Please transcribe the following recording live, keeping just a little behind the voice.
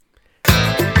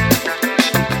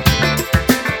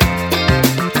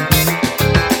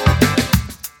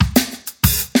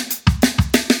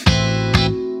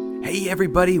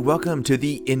everybody. Welcome to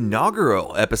the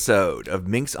inaugural episode of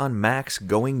Minx on Max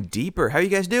Going Deeper. How are you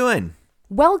guys doing?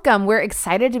 Welcome. We're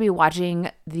excited to be watching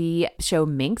the show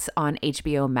Minx on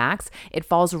HBO Max. It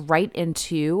falls right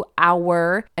into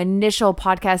our initial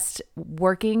podcast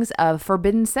workings of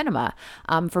Forbidden Cinema.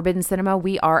 Forbidden Cinema,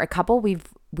 we are a couple.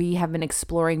 We have been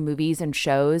exploring movies and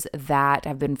shows that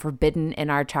have been forbidden in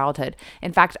our childhood.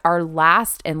 In fact, our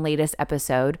last and latest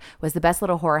episode was The Best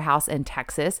Little Horror House in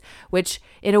Texas, which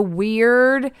in a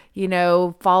weird,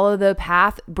 follow the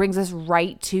path brings us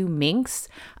right to Minx,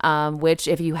 which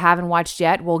if you haven't watched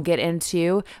yet, we'll get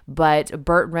into. But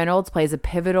Burt Reynolds plays a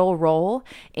pivotal role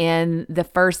in the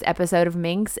first episode of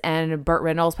Minx, and Burt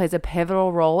Reynolds plays a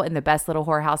pivotal role in The Best Little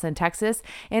Horror House in Texas,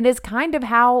 and is kind of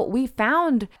how we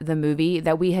found the movie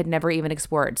that we had never even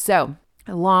explored. So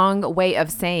a long way of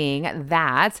saying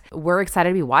that we're excited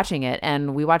to be watching it,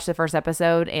 and we watched the first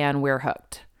episode and we're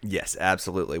hooked. Yes,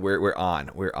 absolutely. We're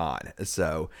on.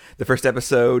 So the first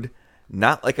episode,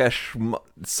 not like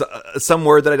some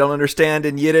word that I don't understand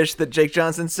in Yiddish that Jake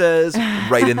Johnson says,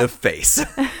 right in the face.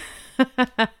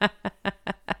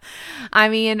 I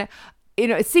mean,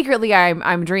 secretly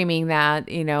I'm dreaming that,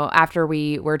 after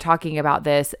we were talking about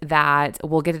this, that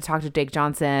we'll get to talk to Jake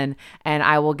Johnson and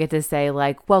I will get to say,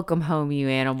 like, welcome home, you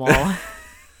animal.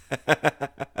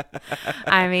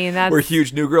 I mean, we're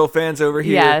huge New Girl fans over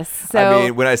here. Yes.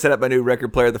 So, when I set up my new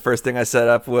record player, the first thing I set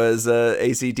up was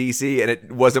AC/DC, and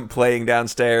it wasn't playing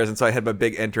downstairs, and so I had my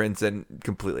big entrance and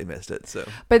completely missed it. So,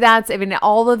 but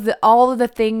all of the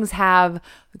things have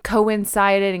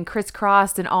coincided and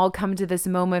crisscrossed and all come to this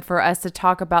moment for us to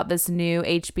talk about this new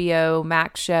HBO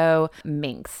Max show,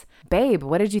 Minx. Babe,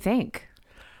 what did you think?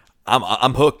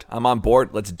 I'm hooked. I'm on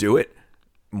board. Let's do it.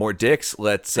 More dicks.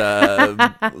 Let's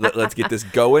let's get this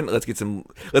going. Let's get some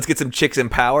chicks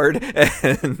empowered.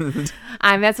 And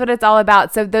that's what it's all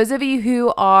about. So those of you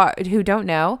who don't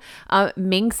know,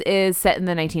 Minx is set in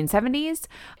the 1970s.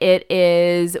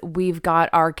 We've got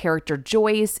our character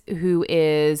Joyce, who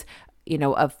is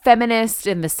a feminist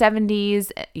in the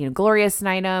 70s, Gloria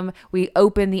Steinem. We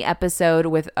open the episode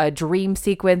with a dream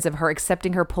sequence of her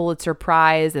accepting her Pulitzer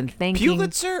Prize and thanking...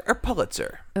 Pulitzer or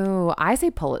Pulitzer? Oh, I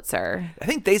say Pulitzer. I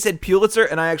think they said Pulitzer,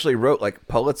 and I actually wrote like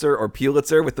Pulitzer or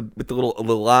Pulitzer with the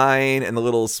little line and the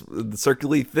little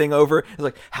circular thing over. I was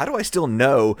like, how do I still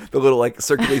know the little like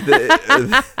circular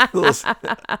thing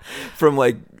from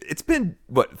like, it's been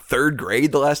third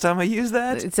grade the last time I used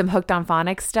that? It's some Hooked on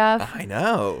Phonics stuff. I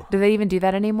know. Do they even do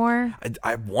that anymore?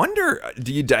 I wonder.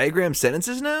 Do you diagram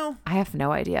sentences now? I have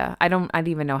no idea. I don't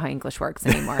even know how English works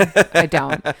anymore. I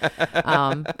don't.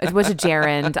 It was a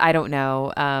gerund. I don't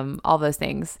know. All those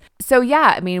things. So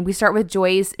yeah, we start with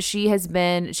Joyce. She's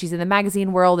in the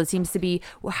magazine world. It seems to be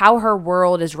how her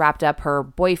world is wrapped up. Her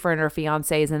boyfriend or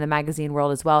fiance is in the magazine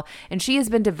world as well. And she has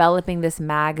been developing this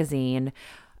magazine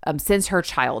since her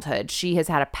childhood. She has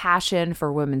had a passion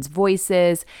for women's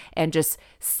voices and just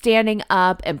standing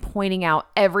up and pointing out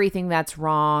everything that's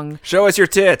wrong. Show us your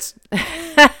tits.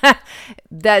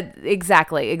 That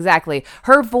exactly.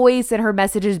 Her voice and her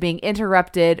message is being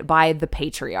interrupted by the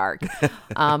patriarch.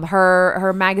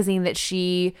 Her magazine that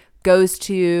she goes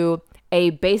to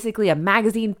basically a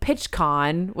magazine pitch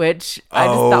con, which I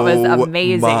just thought was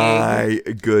amazing. My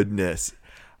goodness.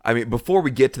 Before we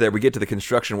get to there, we get to the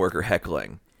construction worker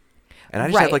heckling. And I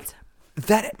just had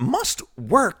that must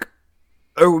work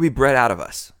or it would be bred out of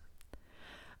us.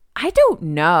 I don't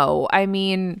know.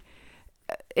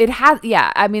 It has,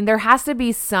 there has to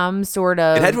be some sort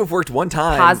of... It had to have worked one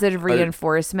time. Positive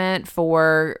reinforcement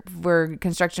for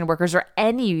construction workers or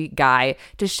any guy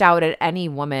to shout at any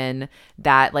woman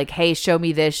that like, hey, show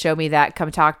me this, show me that,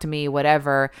 come talk to me,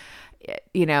 whatever,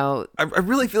 I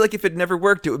really feel like if it never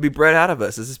worked, it would be bred out of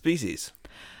us as a species.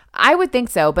 I would think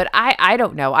so, but I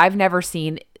don't know. I've never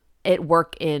seen it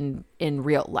work in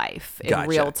real life, in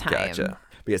real time. Gotcha.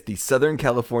 But yes, the Southern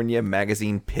California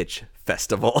Magazine Pitch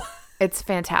Festival. It's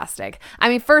fantastic.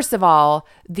 First of all,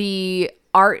 the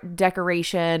art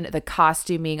decoration, the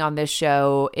costuming on this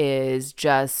show is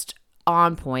just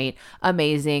on point,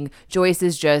 amazing. Joyce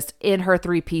is just in her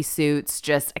 3-piece suits,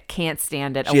 just I can't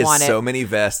stand it. She has so many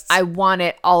vests. I want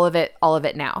it, all of it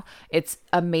now. It's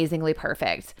amazingly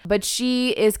perfect. But she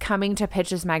is coming to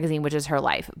pitch this magazine, which is her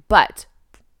life. But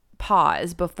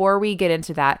pause before we get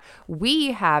into that.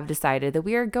 We have decided that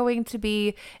we are going to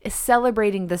be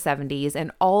celebrating the 70s and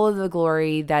all of the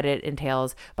glory that it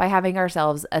entails by having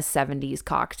ourselves a 70s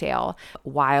cocktail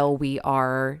while we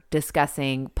are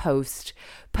discussing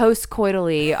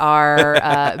post-coitally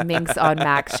our Minx on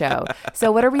Max show.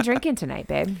 So what are we drinking tonight,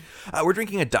 babe? We're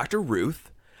drinking a Dr.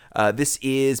 Ruth. This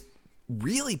is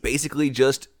really basically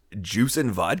just juice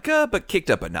and vodka, but kicked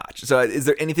up a notch. So is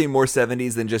there anything more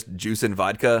 70s than just juice and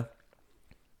vodka?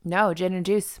 No, gin and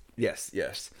juice. Yes.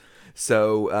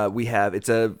 So we have,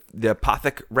 the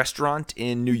Apothic restaurant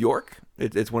in New York.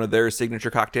 It's one of their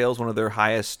signature cocktails, one of their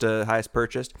highest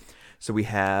purchased. So we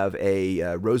have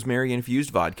a rosemary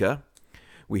infused vodka.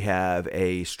 We have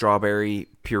a strawberry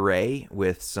puree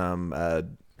with some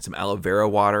aloe vera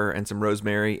water and some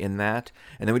rosemary in that.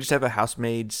 And then we just have a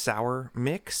house-made sour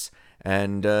mix.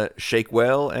 And shake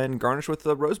well and garnish with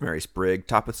the rosemary sprig,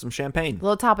 top with some champagne.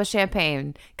 Little top of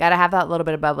champagne. Got to have that little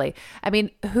bit of bubbly. I mean,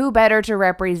 who better to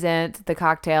represent the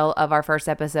cocktail of our first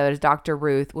episode is Dr.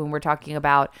 Ruth when we're talking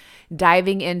about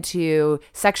diving into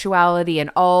sexuality and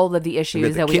all of the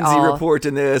issues that Kinsey report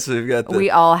in this.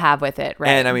 We all have with it, right?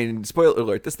 And I mean, spoiler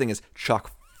alert, this thing is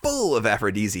chock full of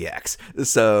aphrodisiacs.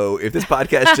 So if this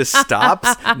podcast just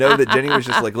stops, know that Jenny was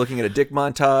just like looking at a dick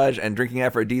montage and drinking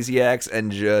aphrodisiacs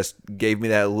and just gave me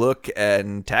that look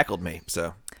and tackled me.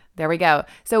 So there we go.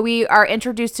 So we are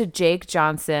introduced to Jake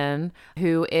Johnson,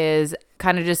 who is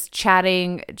kind of just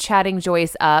chatting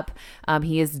Joyce up.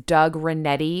 He is Doug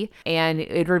Renetti, and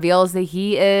it reveals that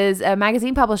he is a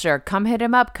magazine publisher. Come hit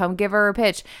him up. Come give her a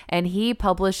pitch. And he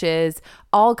publishes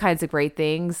all kinds of great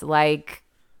things like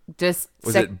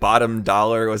it Bottom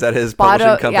Dollar? Was that his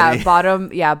publishing company?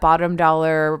 Bottom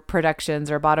Dollar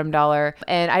Productions or Bottom Dollar.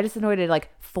 And I just noted like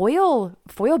foil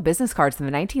business cards from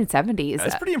the 1970s.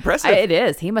 That's pretty impressive. It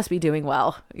is. He must be doing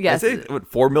well. Yes.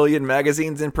 4 million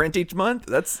magazines in print each month?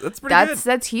 That's pretty good.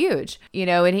 That's huge.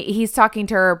 And he's talking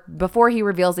to her before he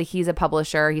reveals that he's a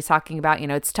publisher. He's talking about,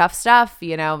 it's tough stuff.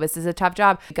 This is a tough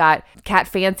job. Got Cat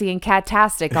Fancy and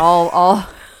Catastic all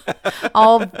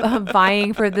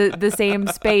vying for the same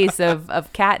space of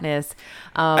Katniss.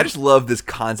 I just love this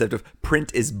concept of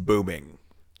print is booming.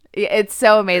 It's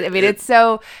so amazing. I mean, it's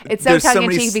so tongue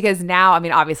in cheek because now, I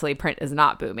mean, obviously print is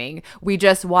not booming. We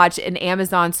just watched an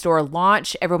Amazon store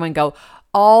launch. Everyone go,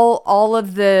 all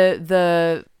of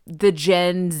the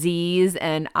Gen Zs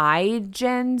and I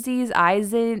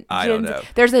don't know.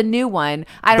 There's a new one.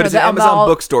 I don't know. But it's an Amazon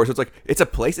bookstore, so it's a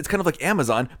place. It's kind of like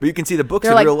Amazon, but you can see the books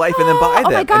in real life and then buy them.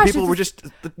 Oh my gosh, and people were just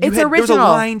original. There was a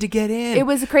line to get in. It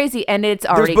was crazy, and it's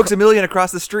already there's books a million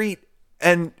across the street,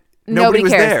 and nobody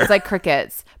was cares. there. It's like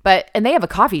crickets. And they have a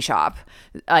coffee shop,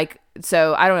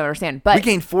 so I don't understand. But we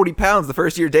gained 40 pounds the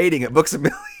first year dating at Books A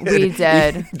Million. We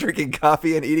did. Drinking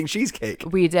coffee and eating cheesecake.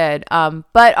 We did.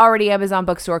 But already Amazon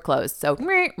bookstore closed. So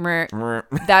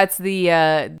that's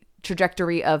the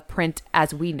trajectory of print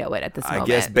as we know it at this moment. I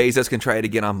guess Bezos can try it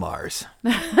again on Mars.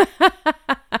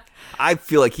 I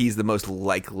feel like he's the most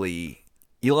likely.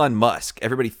 Elon Musk,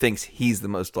 everybody thinks he's the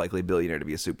most likely billionaire to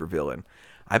be a supervillain.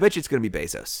 I bet you it's going to be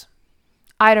Bezos.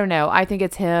 I don't know. I think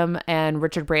it's him and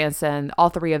Richard Branson. All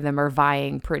three of them are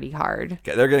vying pretty hard.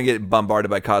 Okay, they're going to get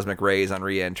bombarded by cosmic rays on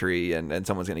re-entry, and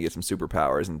someone's going to get some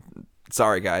superpowers. And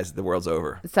sorry, guys, the world's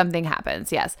over. Something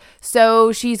happens, yes.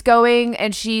 So she's going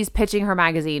and she's pitching her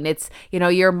magazine. It's,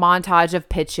 your montage of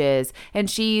pitches. And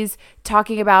she's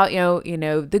talking about,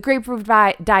 the grapefruit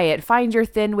diet, find your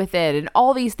thin within, and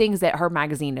all these things that her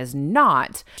magazine is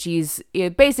not. She's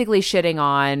basically shitting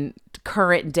on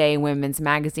current day women's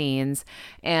magazines,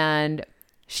 and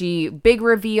big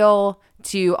reveal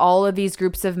to all of these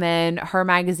groups of men, her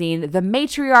magazine, The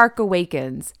Matriarch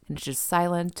Awakens, and it's just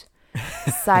silent.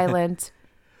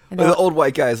 And the old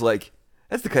white guy's like,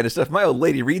 that's the kind of stuff my old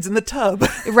lady reads in the tub.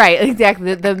 Right,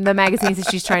 exactly. The magazines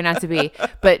that she's trying not to be.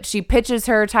 But she pitches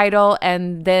her title,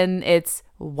 and then it's,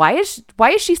 why is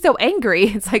she so angry?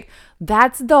 It's like,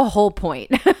 that's the whole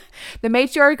point. The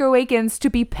Matriarch Awakens to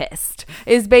be pissed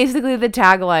is basically the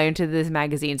tagline to this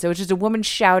magazine. So it's just a woman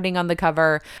shouting on the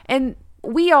cover. And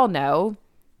we all know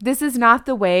this is not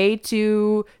the way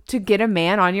to get a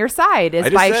man on your side, is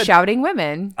by shouting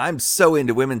women. I'm so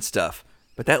into women's stuff,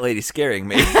 but that lady's scaring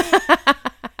me.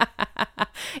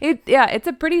 It's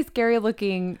a pretty scary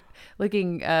looking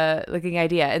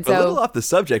idea. And so a little off the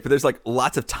subject, but there's like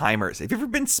lots of timers. Have you ever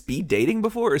been speed dating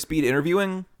before or speed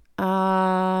interviewing?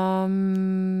 I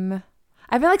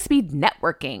feel like speed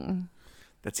networking.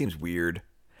 That seems weird.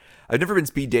 I've never been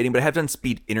speed dating, but I have done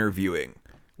speed interviewing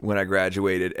when I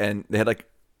graduated, and they had like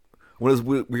one of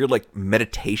those weird like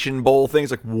meditation bowl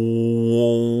things, like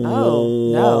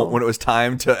oh no, when it was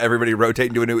time to everybody rotate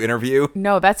into a new interview.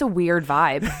 No, that's a weird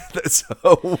vibe. That's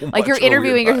so like you're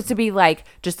interviewing, you're supposed to be like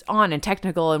just on and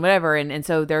technical and whatever, and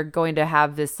so they're going to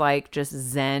have this like just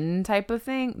Zen type of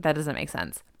thing. That doesn't make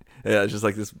sense. Yeah, it's just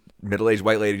like this middle-aged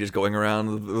white lady just going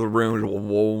around the room,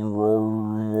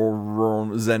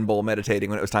 Zen bowl meditating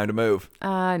when it was time to move.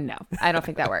 No, I don't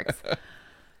think that works.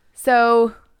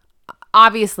 So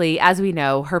obviously, as we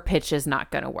know, her pitch is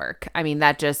not going to work. I mean,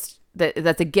 that's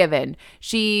a given.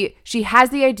 She has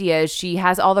the ideas, she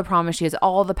has all the promise, she has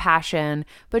all the passion,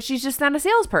 but she's just not a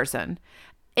salesperson.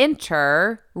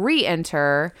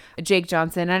 Re-enter Jake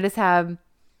Johnson. I just have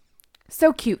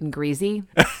so cute and greasy.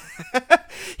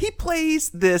 He plays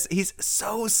this. He's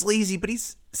so sleazy, but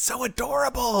he's so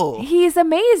adorable. He's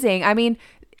amazing. I mean,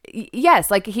 yes,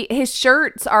 like his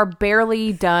shirts are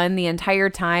barely done the entire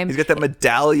time. He's got that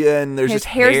medallion. There's His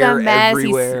just hair's hair a mess.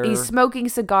 everywhere. He's smoking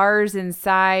cigars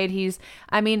inside. He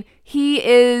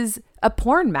is a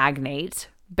porn magnate,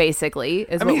 basically.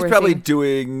 He's probably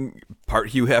doing part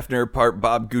Hugh Hefner, part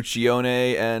Bob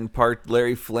Guccione, and part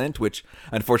Larry Flint, which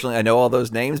unfortunately I know all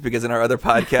those names because in our other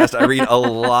podcast I read a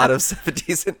lot of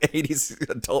 70s and 80s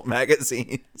adult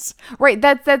magazines. Right.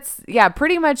 That's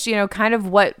pretty much, kind of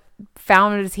what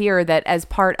found us here, that as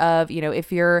part of,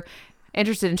 if you're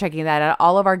interested in checking that out,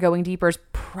 all of our Going Deepers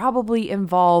probably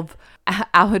involve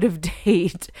out of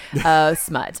date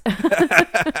smut.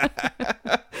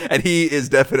 And he is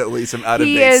definitely some out of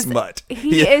date smut.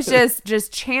 He is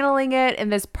just channeling it in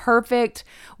this perfect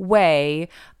way,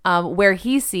 where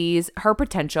he sees her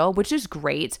potential, which is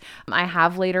great. I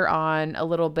have later on, a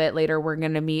little bit later, we're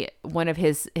going to meet one of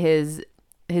his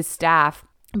staff,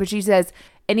 but she says,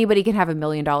 anybody can have $1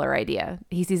 million idea.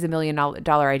 He sees $1 million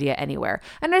idea anywhere.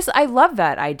 And I love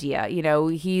that idea.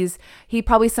 He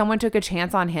probably, someone took a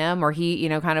chance on him, or he,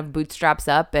 kind of bootstraps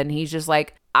up, and he's just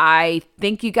like, I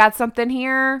think you got something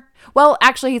here. Well,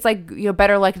 actually, he's like,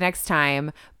 better luck next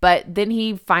time. But then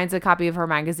he finds a copy of her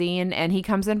magazine, and he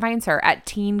comes and finds her at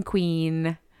Teen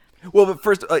Queen. Well, but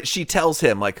first, she tells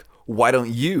him, like, why don't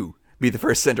you be the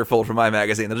first centerfold for my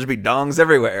magazine? There'll just be dongs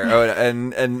everywhere.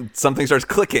 And something starts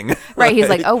clicking. Right. He's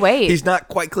like, oh, wait. He's not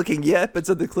quite clicking yet, but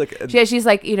something clicking. Yeah, she's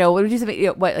like, what would you say?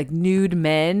 Like nude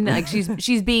men? Like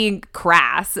she's being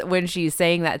crass when she's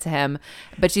saying that to him,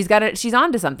 but she's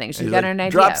onto something. She's got an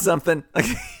idea. Drop something. Like,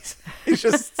 he's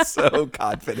just so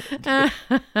confident.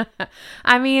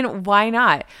 I mean, why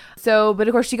not? So, but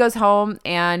of course she goes home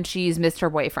and she's missed her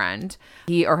boyfriend,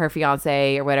 he or her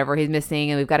fiance or whatever he's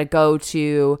missing. And we've got to go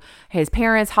to his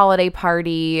parents' holiday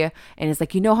party. And it's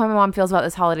like, how my mom feels about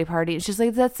this holiday party. It's just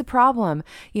like, that's the problem.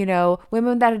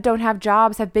 Women that don't have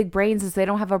jobs have big brains, as they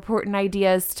don't have important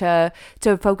ideas to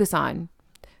focus on.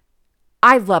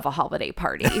 I love a holiday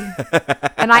party,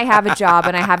 and I have a job,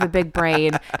 and I have a big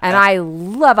brain, and I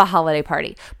love a holiday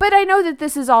party. But I know that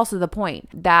this is also the point,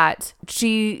 that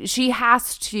she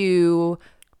has to,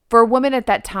 for a woman at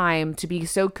that time to be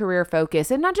so career focused,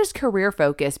 and not just career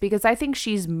focused, because I think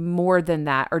she's more than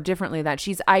that, or differently that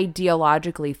she's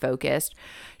ideologically focused.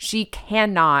 She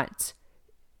cannot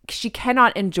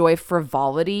enjoy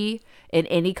frivolity in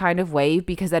any kind of way,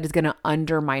 because that is going to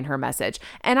undermine her message.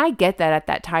 And I get that at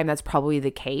that time, that's probably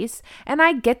the case. And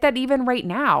I get that even right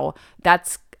now,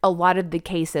 that's a lot of the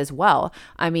case as well.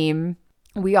 I mean,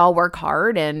 we all work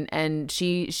hard, and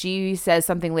she says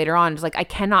something later on. It's like, I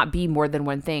cannot be more than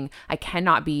one thing. I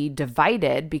cannot be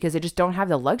divided, because I just don't have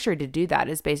the luxury to do that,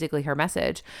 is basically her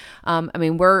message. I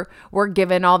mean, we're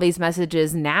given all these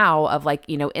messages now of like,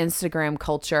 Instagram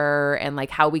culture, and like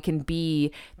how we can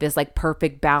be this like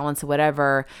perfect balance,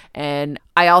 whatever. And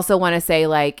I also want to say,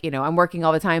 like, I'm working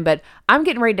all the time, but I'm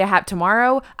getting ready to have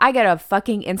tomorrow. I get a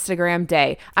fucking Instagram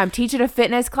day. I'm teaching a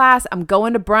fitness class. I'm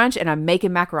going to brunch, and I'm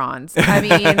making macarons. I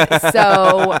mean,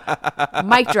 so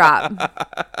mic drop.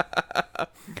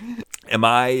 Am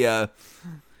I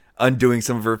undoing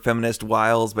some of her feminist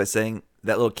wiles by saying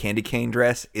that little candy cane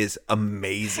dress is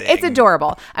amazing? It's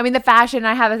adorable. I mean, the fashion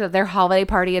I have is their holiday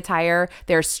party attire.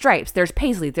 There's stripes, there's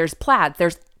paisley, there's plaid,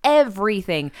 there's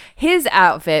everything. His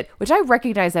outfit, which I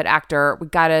recognize that actor, we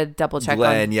gotta double check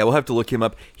Glenn, on. Yeah, we'll have to look him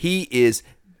up. He is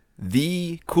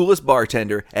the coolest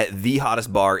bartender at the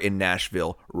hottest bar in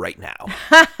Nashville right now.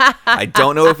 I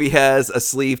don't know if he has a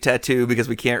sleeve tattoo because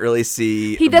we can't really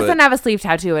see. He doesn't have a sleeve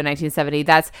tattoo in 1970.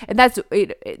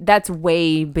 That's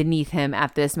way beneath him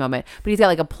at this moment. But he's got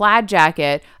like a plaid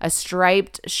jacket, a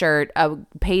striped shirt, a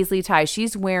paisley tie.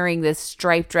 She's wearing this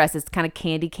striped dress. It's kind of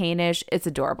candy cane-ish. It's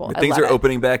adorable. Things are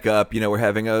opening back up. We're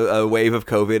having a wave of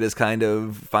COVID is kind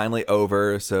of finally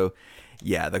over. So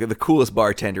yeah, the coolest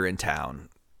bartender in town.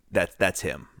 That's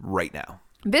him right now.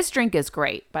 This drink is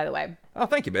great, by the way. Oh,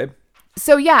 thank you, babe.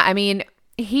 So yeah, I mean,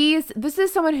 this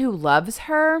is someone who loves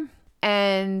her,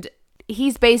 and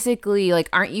he's basically like,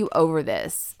 aren't you over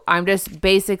this? I'm just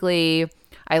basically,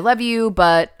 I love you,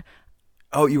 but...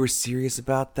 Oh, you were serious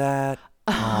about that?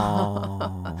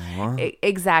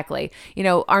 Exactly.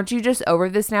 Aren't you just over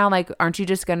this now? Like, aren't you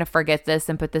just going to forget this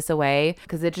and put this away?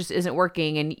 Because it just isn't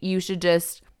working, and you should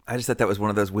just I just thought that was one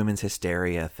of those women's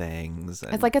hysteria things.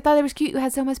 It's like, I thought it was cute. You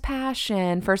had so much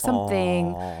passion for something,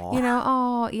 Aw. you know?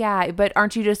 Oh, yeah. But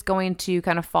aren't you just going to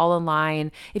kind of fall in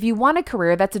line? If you want a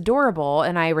career, that's adorable,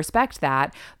 and I respect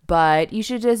that. But you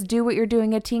should just do what you're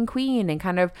doing at Teen Queen and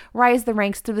kind of rise the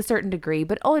ranks to a certain degree,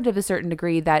 but only to a certain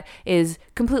degree that is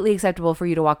completely acceptable for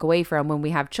you to walk away from when we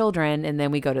have children and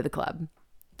then we go to the club.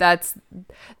 That's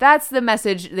the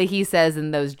message that he says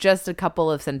in those just a couple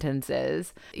of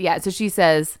sentences. Yeah, so she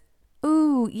says,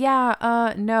 "Ooh,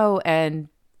 yeah, no, and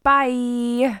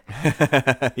bye."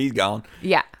 He's gone.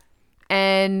 Yeah.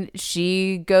 And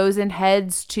she goes and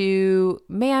heads to,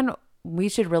 man, we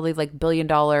should really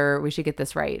we should get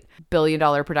this right. $1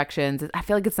 billion Productions. I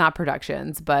feel like it's not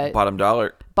Productions, but Bottom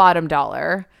dollar. Bottom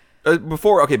Dollar.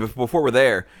 Before we're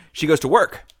there, she goes to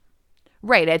work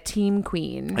Right, at Teen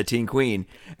Queen. at Teen Queen,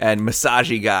 and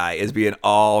Massagey guy is being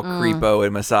all creepo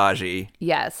and massagey.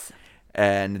 Yes.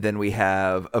 And then we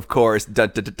have, of course,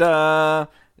 Doug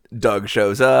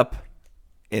shows up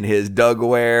in his Doug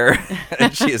wear,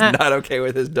 and she is not okay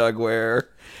with his Doug wear,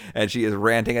 and she is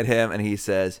ranting at him, and he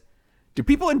says, "Do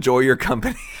people enjoy your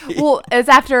company?" Well, it's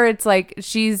after it's like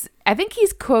I think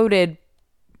he's quoted,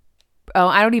 oh,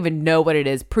 I don't even know what it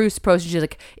is. Proust. She's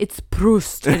like, "It's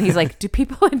Proust." And he's like, "Do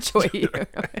people enjoy you?"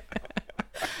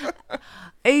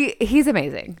 He's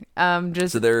amazing.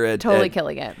 Just So they're totally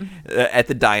killing it. At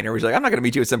the diner. She's like, "I'm not going to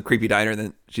meet you at some creepy diner." And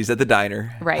then she's at the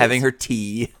diner, Right. having her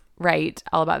tea. Right.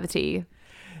 All about the tea.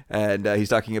 And he's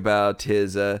talking about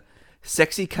his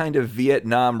sexy kind of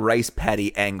Vietnam rice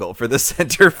patty angle for the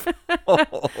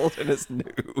centerfold, and it's new.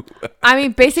 I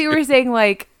mean, basically we're saying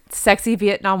like sexy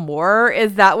Vietnam War.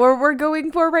 Is that what we're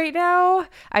going for right now?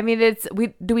 I mean,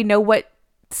 do we know what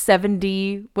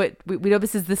 70, we know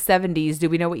this is the 70s. Do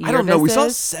we know what year I don't know. this We saw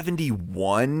is?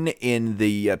 71 in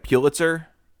the Pulitzer.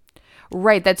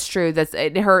 Right, that's true. That's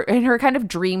in her kind of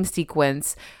dream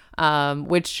sequence,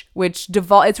 which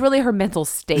it's really her mental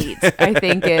state. I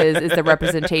think is the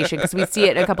representation, because we see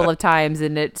it a couple of times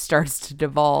and it starts to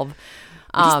devolve.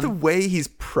 Just the way he's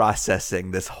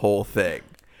processing this whole thing.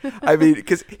 I mean,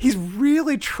 because he's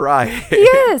really trying.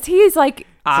 Yes, he's like,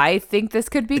 I think this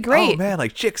could be great. Oh man,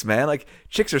 like chicks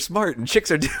are smart and chicks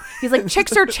are doing. He's like,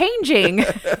 chicks are changing.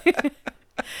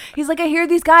 He's like, I hear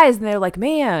these guys and they're like,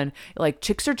 man, like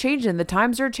chicks are changing. The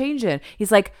times are changing.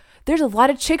 He's like, there's a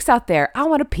lot of chicks out there. I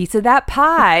want a piece of that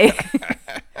pie.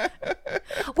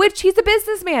 Which, he's a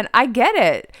businessman. I get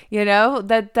it. You know,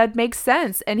 that makes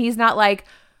sense. And he's not like,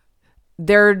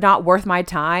 they're not worth my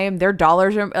time. Their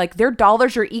dollars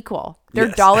are equal. Their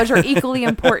Yes. dollars are equally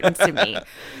important to me.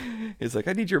 It's like,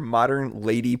 I need your modern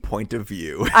lady point of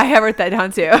view. I have wrote that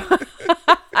down too.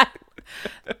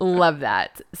 Love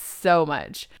that so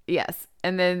much. Yes.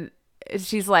 And then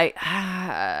she's like,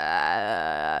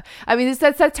 I mean,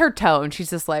 that's her tone. She's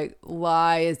just like,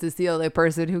 why is this the only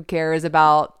person who cares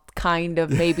about, kind of,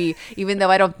 maybe, even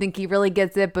though I don't think he really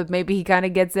gets it, but maybe he kind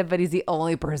of gets it, but he's the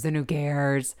only person who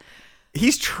cares.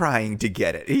 He's trying to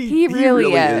get it. He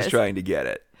really is is. trying to get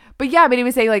it. But yeah, but he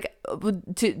was saying, like,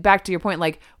 back to your point,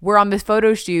 like, we're on this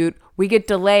photo shoot, we get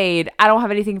delayed, I don't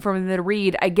have anything for them to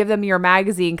read, I give them your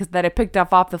magazine that I picked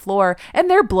up off the floor, and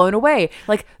they're blown away.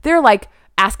 Like, they're like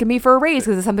asking me for a raise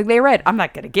because it's something they read. I'm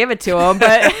not gonna give it to them,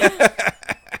 but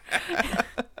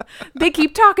they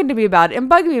keep talking to me about it and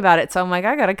bugging me about it, so I'm like,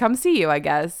 I gotta come see you, I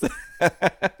guess.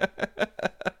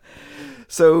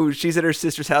 So she's at her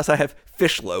sister's house. I have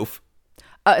fish loaf.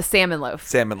 Salmon loaf.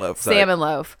 Salmon loaf. Sorry. Salmon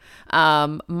loaf.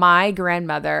 My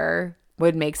grandmother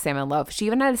would make salmon loaf. She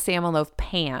even had a salmon loaf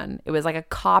pan. It was like a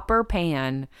copper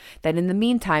pan that in the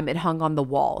meantime it hung on the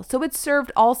wall. So it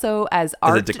served also as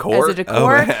art, As a decor?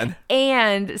 Oh, man.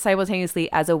 and simultaneously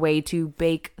as a way to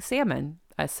bake salmon,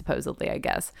 supposedly, I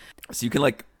guess. So you can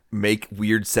like make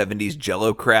weird 70s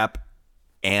Jello crap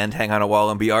and hang on a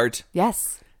wall and be art.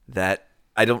 Yes. That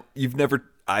I don't. You've never.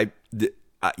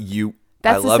 You.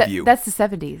 That's I love you. That's the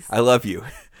 70s. I love you.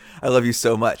 I love you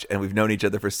so much, and we've known each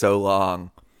other for so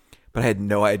long. But I had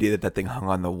no idea that thing hung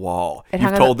on the wall.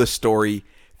 You've told this story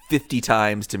 50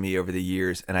 times to me over the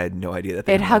years, and I had no idea that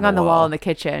thing hung on the wall in the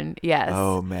kitchen. Yes.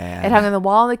 Oh man. It hung on the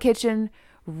wall in the kitchen,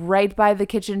 right by the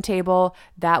kitchen table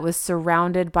that was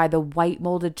surrounded by the white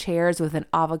molded chairs with an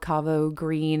avocado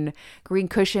green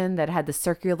cushion that had the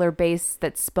circular base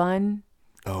that spun.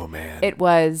 Oh man.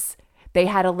 They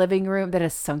had a living room that a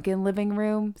sunken living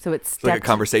room, so it's like a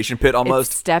conversation pit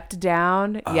almost. It stepped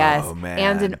down, yes, man.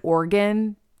 and an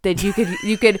organ that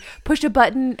you could push a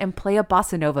button and play a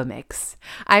bossa nova mix.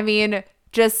 I mean,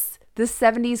 just the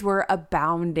 70s were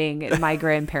abounding in my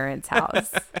grandparents'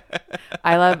 house.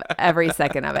 I love every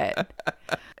second of it.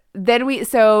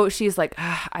 so she's like,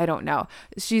 I don't know.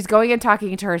 She's going and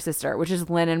talking to her sister, which is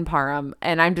Lynn and Parham.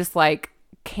 And I'm just like,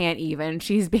 can't even.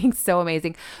 She's being so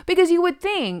amazing, because you would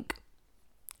think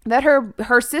that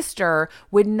her sister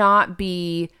would not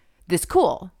be this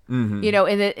cool. You know,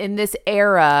 in this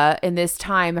era, in this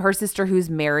time, her sister who's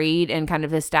married and kind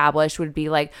of established would be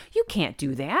like, you can't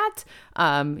do that.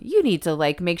 You need to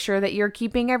like make sure that you're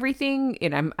keeping everything.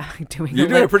 And I'm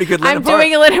doing a pretty good Lynn I'm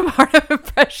doing a Lynn Parham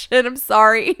impression. I'm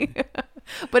sorry.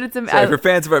 But it's sorry, for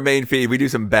fans of our main feed, we do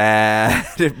some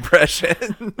bad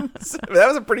impressions. That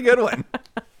was a pretty good one.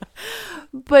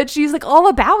 But she's like all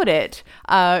about it.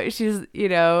 She's, you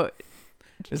know,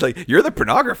 it's like, you're the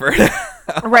pornographer.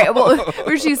 Right. Well,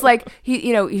 where she's like,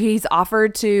 he's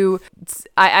offered to,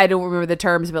 I don't remember the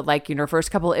terms, but like, you know,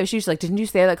 first couple of issues, she's like, didn't you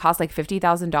say that cost like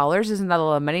 $50,000? Isn't that a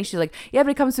lot of money? She's like, yeah,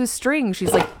 but it comes with string.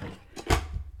 She's like,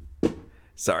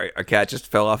 sorry, our cat just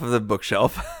fell off of the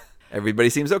bookshelf.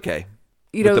 Everybody seems okay.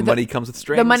 You know, the money comes with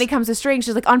strings. The money comes with strings.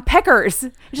 She's like, on peckers.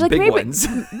 She's like, big maybe ones.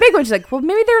 Big ones. She's like, well,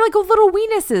 maybe they're like little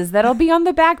weenuses that'll be on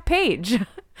the back page.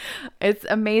 It's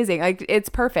amazing. Like, it's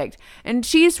perfect. And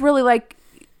she's really like,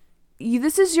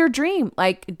 this is your dream.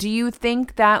 Like, do you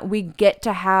think that we get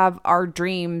to have our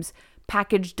dreams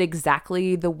packaged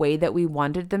exactly the way that we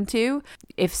wanted them to?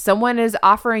 If someone is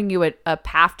offering you a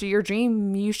path to your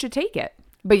dream, you should take it.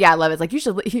 But yeah, I love it. It's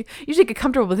like, you should get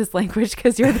comfortable with this language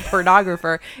because you're the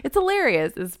pornographer. It's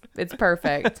hilarious. It's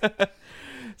perfect.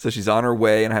 So she's on her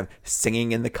way and I have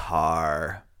singing in the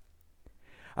car.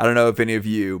 I don't know if any of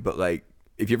you, but like,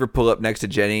 if you ever pull up next to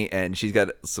Jenny and she's got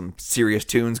some serious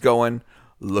tunes going,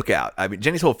 look out. I mean,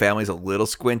 Jenny's whole family's a little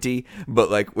squinty, but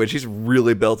like when she's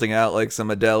really belting out like some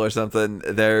Adele or something,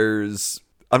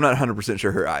 I'm not 100%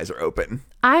 sure her eyes are open.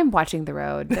 I'm watching the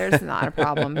road. There's not a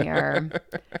problem here.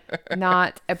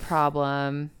 Not a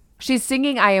problem. She's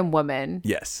singing I Am Woman.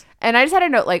 Yes. And I just had a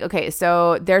note, like, okay,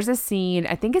 so there's a scene,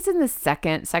 I think it's in the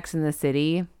second Sex and the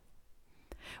City,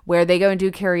 where they go and do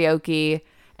karaoke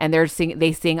and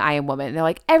they sing I Am Woman. And they're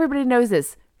like, everybody knows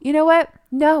this. You know what?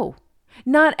 No.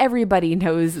 Not everybody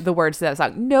knows the words to that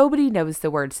song. Nobody knows the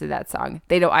words to that song.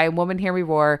 They know I Am Woman, Hear Me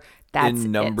Roar. That's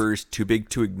in Numbers Too Big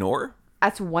to Ignore?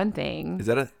 That's one thing. Is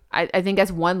that I think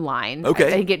that's one line. Okay.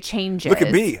 I think it changes. Look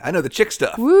at me. I know the chick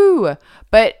stuff. Woo.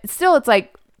 But still, it's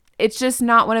like, it's just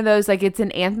not one of those, like, it's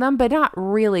an anthem, but not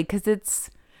really, because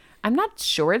I'm not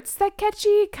sure it's that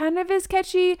catchy. Kind of is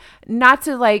catchy. Not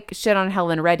to like shit on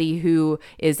Helen Reddy, who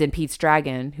is in Pete's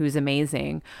Dragon, who's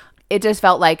amazing. It just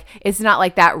felt like it's not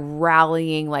like that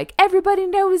rallying, like everybody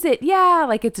knows it. Yeah,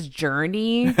 like it's a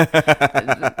Journey.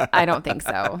 I don't think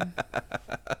so.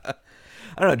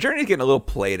 I don't know. Journey's getting a little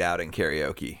played out in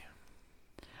karaoke.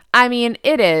 I mean,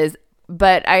 it is,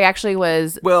 but I actually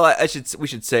was. Well, we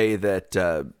should say that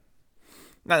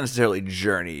not necessarily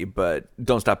Journey, but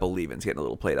Don't Stop Believing's getting a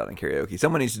little played out in karaoke.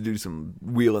 Someone needs to do some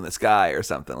Wheel in the Sky or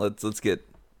something. Let's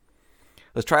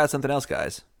try out something else,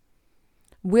 guys.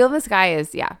 Wheel in the Sky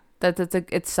is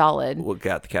it's solid. Look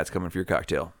out, the cat's coming for your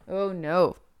cocktail. Oh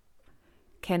no,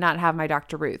 cannot have my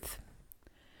Dr. Ruth.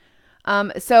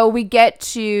 So we get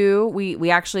to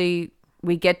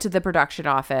we get to the production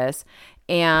office,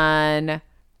 and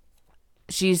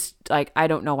she's like, I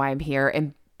don't know why I'm here,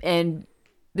 and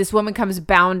this woman comes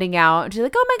bounding out and she's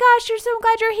like, oh my gosh, you're so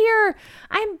glad you're here.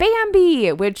 I'm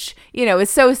Bambi, which, you know, is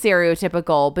so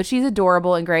stereotypical, but she's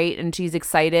adorable and great. And she's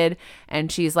excited. And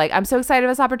she's like, I'm so excited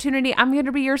about this opportunity. I'm going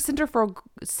to be your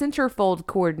centerfold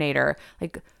coordinator.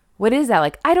 Like, what is that?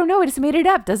 Like, I don't know. I just made it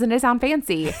up. Doesn't it sound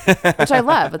fancy? Which I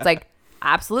love. It's like,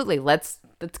 absolutely. Let's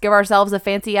give ourselves a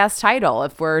fancy ass title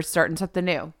if we're starting something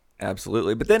new.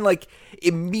 Absolutely. But then like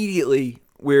immediately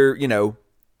we're, you know,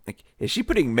 like, is she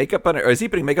putting makeup on her, or is he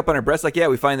putting makeup on her breasts? Like, yeah,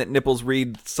 we find that nipples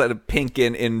read sort of pink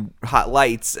in hot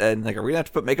lights, and like, are we gonna have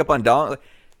to put makeup on Dawn? Like,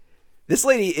 this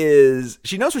lady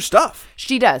she knows her stuff.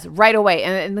 She does right away,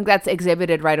 and I think that's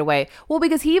exhibited right away. Well,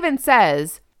 because he even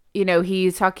says, you know,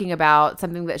 he's talking about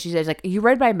something that she says, like, you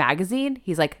read my magazine?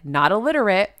 He's like, not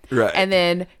illiterate. Right. And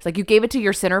then it's like, you gave it to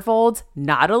your centerfolds?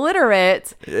 Not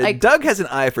illiterate. Like, Doug has an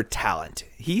eye for talent.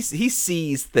 He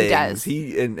sees things.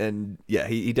 He does.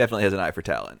 He definitely has an eye for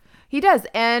talent. He does.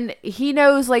 And he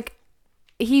knows, like,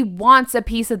 he wants a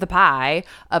piece of the pie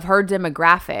of her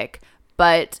demographic,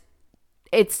 but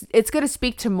it's going to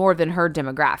speak to more than her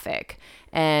demographic.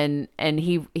 And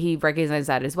he recognizes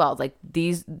that as well. It's like,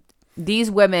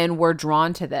 these women were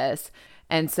drawn to this.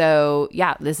 And so,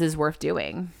 yeah, this is worth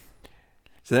doing.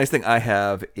 So the next thing I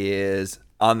have is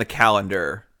on the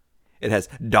calendar. It has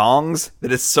dongs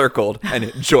that is circled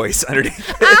and Joyce underneath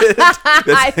it.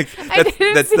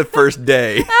 That's the first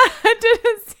day. I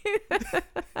didn't see that.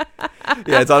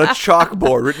 Yeah, it's on a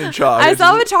chalkboard, written in chalk. I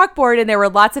saw the chalkboard and there were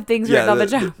lots of things written on the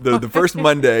chalkboard. The first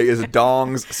Monday is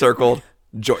dongs circled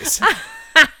Joyce.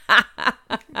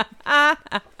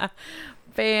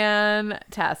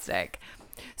 Fantastic.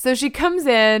 So she comes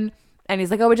in and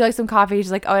he's like, oh, would you like some coffee?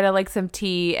 She's like, oh, I'd like some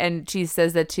tea. And she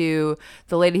says that to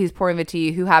the lady who's pouring the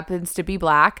tea, who happens to be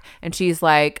black. And she's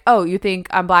like, oh, you think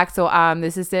I'm black, so I'm the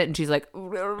assistant? And she's like,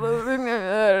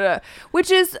 which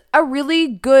is a really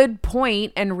good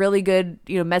point and really good,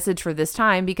 message for this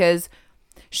time, because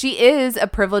she is a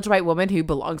privileged white woman who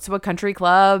belongs to a country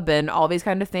club and all these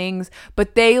kind of things,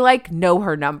 but they know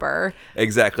her number.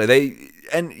 Exactly.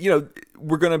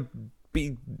 We're going to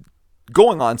be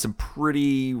going on some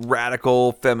pretty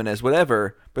radical feminist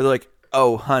whatever, but they're like,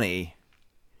 oh honey,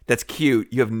 that's cute,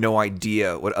 you have no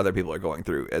idea what other people are going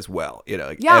through as well.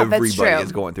 Everybody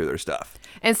is going through their stuff.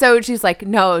 And so she's like,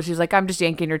 no, she's like, I'm just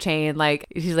yanking your chain. Like,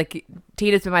 she's like,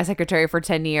 Tina's been my secretary for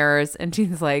 10 years. And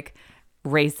she's like,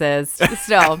 racist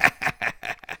still.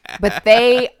 But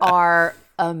they are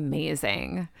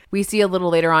amazing. We see a little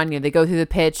later on, they go through the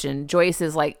pitch and Joyce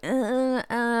is like,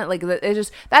 it's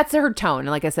just, that's her tone. And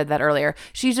like I said that earlier,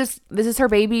 this is her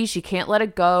baby. She can't let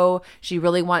it go. She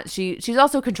really wants, she's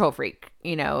also a control freak.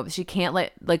 She can't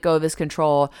let go of this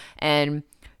control. And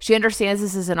she understands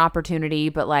this is an opportunity,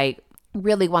 but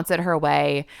really wants it her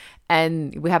way.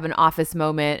 And we have an office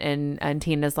moment and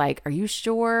Tina's like, are you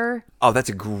sure? Oh, that's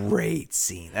a great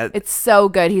scene. It's so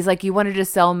good. He's like, you wanted to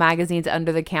sell magazines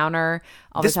under the counter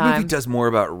all the time. This movie does more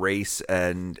about race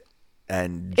and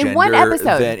gender in one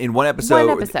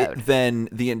episode. Than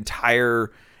the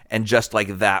entire And Just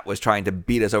Like That was trying to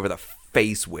beat us over the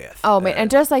face with. Oh man,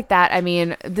 and Just Like That, I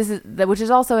mean, which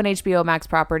is also an HBO Max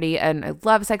property, and I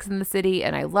love Sex and the City,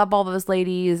 and I love all those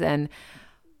ladies, and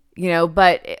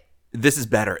but this is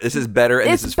better. This is better, and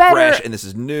this is fresh, and this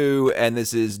is new, and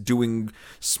this is doing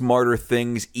smarter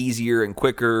things easier and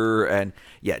quicker. And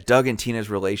yeah, Doug and Tina's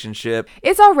relationship.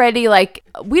 It's already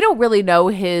we don't really know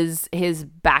his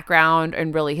background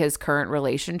and really his current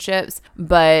relationships,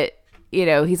 but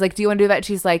he's like, do you want to do that?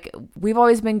 She's like, we've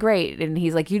always been great. And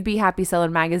he's like, you'd be happy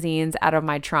selling magazines out of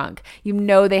my trunk.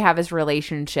 They have this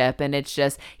relationship, and it's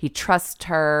just, he trusts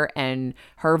her and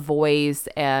her voice,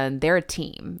 and they're a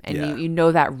team. And yeah. you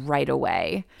know that right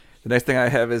away. The next thing I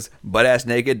have is butt ass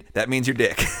naked. That means your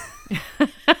dick.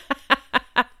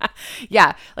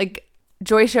 Yeah.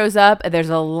 Joy shows up and there's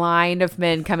a line of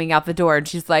men coming out the door, and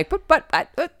she's like, because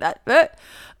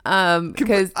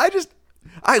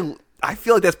I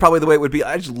feel like that's probably the way it would be.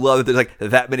 I just love that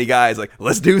there's that many guys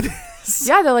let's do this.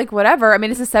 Yeah, they're like, whatever. I mean,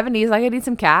 it's the 70s. I need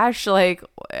some cash.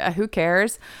 Who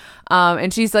cares?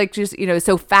 And she's just,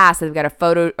 so fast. They've got a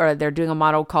photo, or they're doing a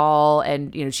model call,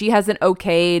 and, she hasn't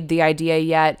okayed the idea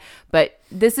yet. But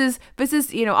this is,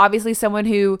 obviously someone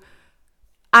who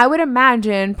I would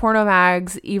imagine porno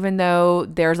mags, even though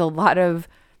there's a lot of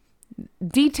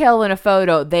detail in a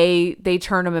photo, they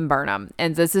turn them and burn them,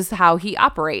 and this is how he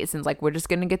operates. And it's like, we're just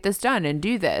gonna get this done and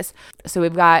do this. So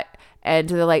we've got, and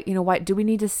they're like, what do we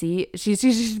need to see?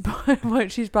 She's brought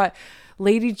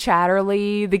Lady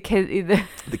Chatterley,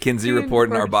 the Kinsey report,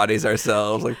 and Our Bodies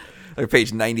Ourselves.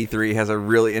 Page 93 has a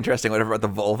really interesting whatever about the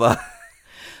vulva.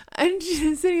 And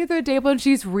she's sitting at the table and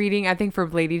she's reading, I think,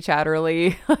 from Lady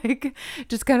Chatterley,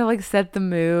 just kind of set the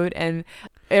mood. And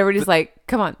everybody's like,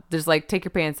 come on, just take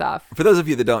your pants off. For those of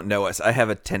you that don't know us, I have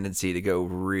a tendency to go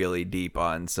really deep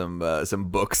on some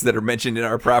books that are mentioned in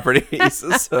our properties.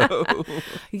 So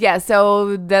yeah,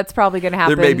 so that's probably going to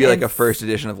happen. There may be a first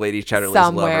edition of Lady Chatterley's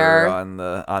somewhere.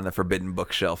 Lover on the Forbidden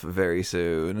Bookshelf very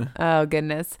soon. Oh,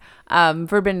 goodness.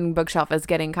 Forbidden Bookshelf is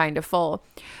getting kind of full.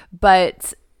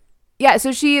 But yeah,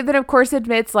 so she then, of course,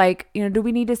 admits, do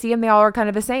we need to see him? They all are kind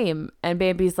of the same. And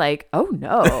Bambi's like, oh,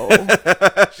 no.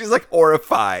 She's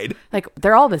horrified.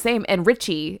 They're all the same. And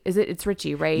Richie, it's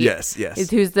Richie, right? Yes.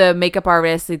 Who's the makeup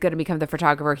artist, who's going to become the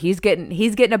photographer. He's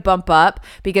getting a bump up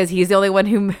because he's the only one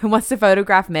who wants to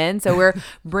photograph men. So we're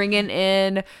bringing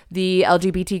in the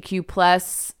LGBTQ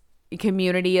plus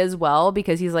community as well,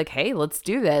 because he's like, hey, let's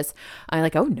do this. I'm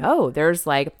like, oh no, there's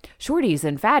shorties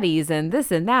and fatties and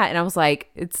this and that. And I was like,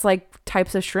 it's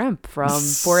types of shrimp from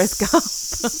Forrest Gump.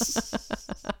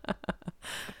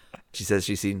 She says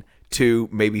she's seen 2,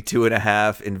 maybe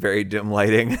 2.5 in very dim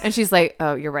lighting. And she's like,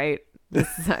 oh, you're right.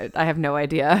 I have no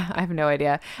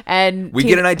idea. And we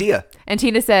get an idea. And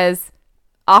Tina says,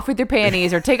 off with your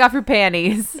panties, or take off your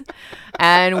panties.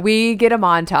 And we get a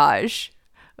montage.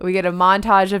 We get a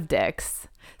montage of dicks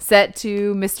set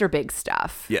to Mr. Big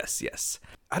Stuff. Yes.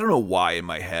 I don't know why in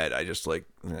my head I just like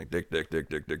dick.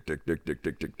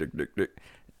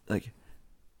 Like,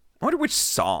 I wonder which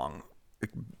song.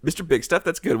 Like, Mr. Big Stuff,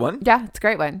 that's a good one. Yeah, it's a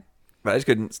great one. But I just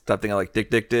couldn't stop thinking like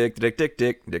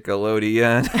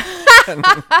Nickelodeon.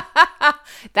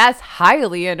 That's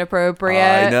highly inappropriate.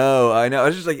 I know. I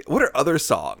was just like, what are other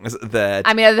songs that?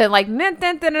 I mean, other than like, like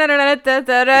songs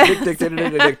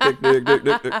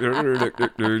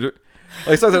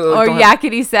that or don't have-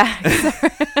 yakety sax.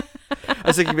 I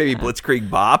was thinking maybe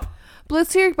Blitzkrieg Bop.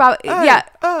 Blitzkrieg Bop. Hey, Yeah.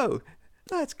 Oh,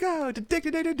 let's go to dick.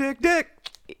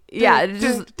 Yeah.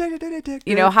 Just,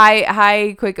 you know,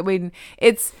 high, quick. I mean,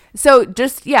 it's so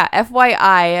just, yeah, FYI.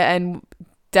 And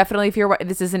definitely if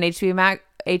this is an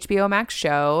HBO Max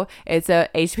show. It's a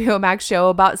HBO Max show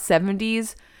about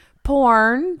 70s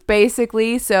porn,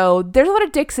 basically. So there's a lot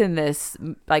of dicks in this,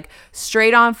 like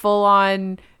straight on, full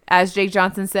on, as Jake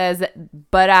Johnson says,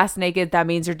 butt ass naked, that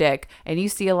means your dick. And you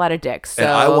see a lot of dicks. So.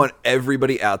 And I want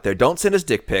everybody out there, don't send us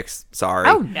dick pics. Sorry.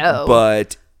 Oh, no.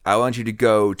 But I want you to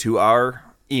go to our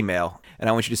email and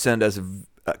I want you to send us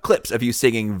clips of you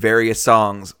singing various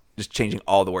songs, just changing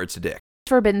all the words to dick.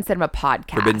 Forbidden Cinema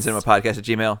Podcast. Forbidden Cinema Podcast at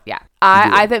Gmail. Yeah.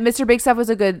 I thought Mr. Big Stuff was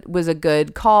a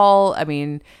good call. I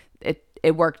mean,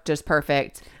 it worked just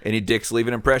perfect. Any dicks leave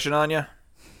an impression on you?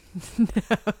 No.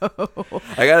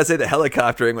 I gotta say the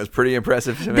helicoptering was pretty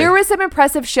impressive to me. There was some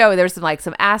impressive show. There was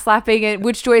some ass laughing, and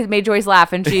which made Joyce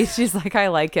laugh, and she's like, I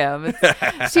like him.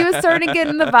 She was starting to get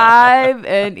in the vibe,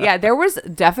 and yeah, there was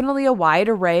definitely a wide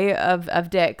array of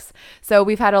dicks. So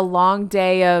we've had a long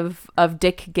day of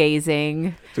dick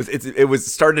gazing. It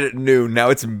was started at noon.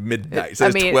 Now it's midnight. So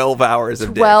it's 12 hours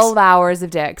of dicks. 12 hours of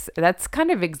dicks. That's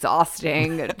kind of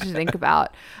exhausting to think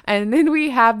about. And then we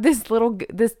have this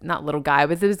not little guy,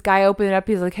 but this guy opened it up.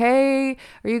 He's like, hey,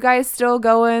 are you guys still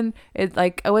going? It's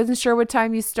like, I wasn't sure what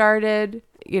time you started,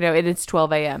 and it's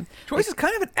 12 a.m. Joyce is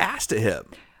kind of an ass to him.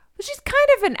 She's kind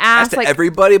of an ass to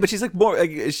everybody, but she's like more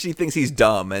like she thinks he's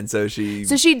dumb, and so she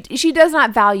does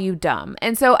not value dumb.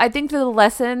 And so I think the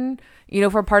lesson,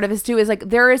 for part of this too, is like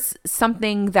there is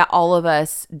something that all of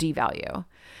us devalue.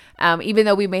 Even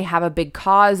though we may have a big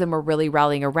cause and we're really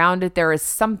rallying around it, there is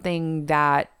something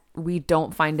that we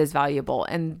don't find as valuable.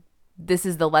 And this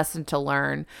is the lesson to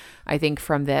learn, I think,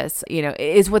 from this,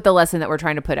 is what the lesson that we're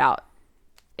trying to put out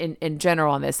in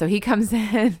general on this. So he comes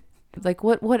in. Like,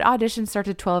 what audition starts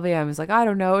at 12 a.m.? He's like, I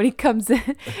don't know. And he comes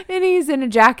in and he's in a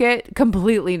jacket,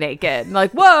 completely naked. I'm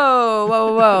like,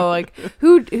 whoa. Like,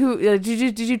 who did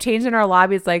you change in our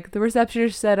lobby? It's like, the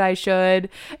receptionist said I should.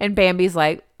 And Bambi's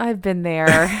like, I've been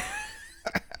there.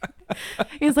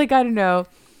 He's like, I don't know.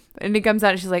 And he comes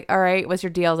out and she's like, all right, what's your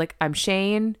deal? I was like, I'm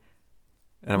Shane.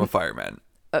 And I'm a fireman.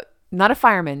 Not a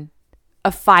fireman.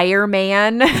 A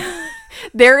fireman.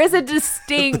 There is a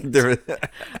distinct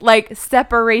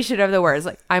separation of the words.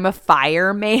 Like, I'm a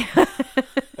fireman.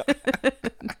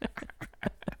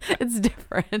 It's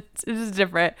different. It's just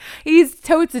different. He's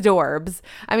totes adorbs.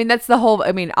 I mean, that's the whole,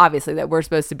 obviously that we're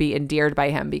supposed to be endeared by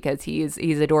him because he's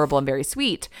adorable and very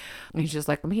sweet. And he's just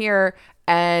like, I'm here.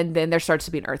 And then there starts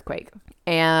to be an earthquake.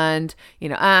 And,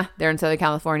 they're in Southern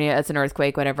California. It's an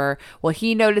earthquake, whatever. Well,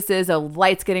 he notices a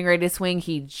light's getting ready to swing.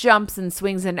 He jumps and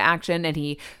swings into action and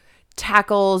he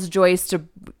tackles Joyce to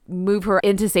move her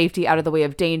into safety out of the way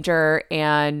of danger.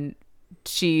 And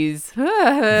she's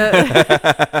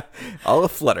all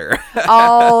aflutter.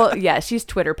 She's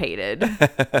Twitter-pated.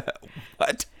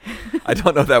 What? I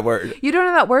don't know that word. You don't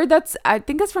know that word? I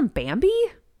think that's from Bambi.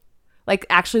 Like,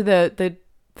 actually the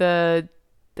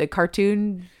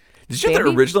cartoon. Did you know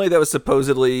that originally that was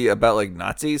supposedly about like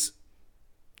Nazis?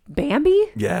 Bambi?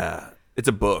 Yeah. It's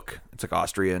a book. It's like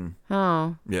Austrian.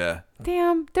 Oh. Yeah.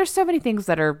 Damn. There's so many things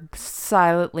that are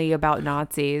silently about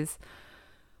Nazis.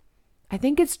 I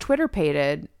think it's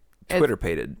Twitter-pated.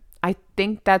 Twitter-pated. I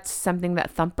think that's something that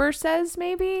Thumper says,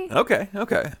 maybe. Okay.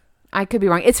 I could be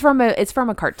wrong. It's from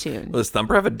a cartoon. Does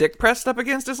Thumper have a dick pressed up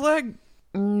against his leg?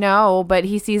 No, but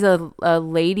he sees a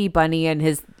lady bunny and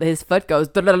his foot goes.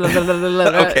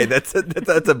 Okay, that's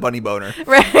a bunny boner.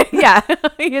 Right? Yeah,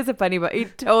 he has a bunny. He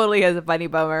totally has a bunny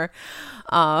boner.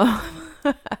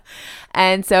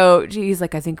 And so he's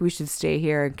like, I think we should stay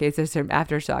here in case there's some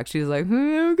aftershock. She's like,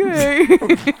 okay.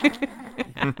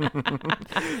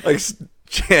 Like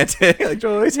chanting, like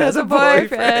Joyce has a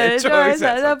boyfriend. Joyce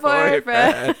has a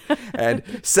boyfriend. And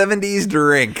 70s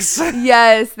drinks.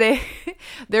 Yes,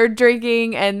 they're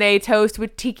drinking and they toast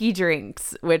with tiki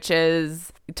drinks, which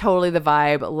is totally the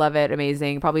vibe. Love it.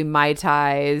 Amazing. Probably Mai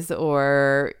Tais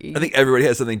or... I think everybody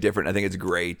has something different. I think it's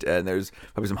great. And there's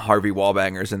probably some Harvey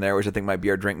Wallbangers in there, which I think might be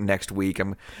our drink next week.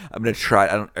 I'm going to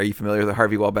try. Are you familiar with the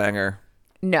Harvey Wallbanger?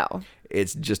 No.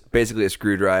 It's just basically a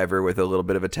screwdriver with a little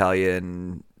bit of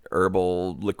Italian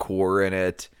herbal liqueur in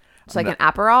it. It's like an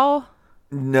Aperol?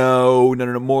 No.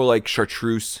 More like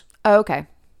chartreuse. Oh, okay.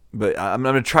 But I'm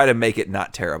going to try to make it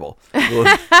not terrible.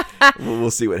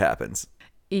 We'll see what happens.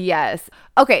 Yes.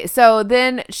 Okay, so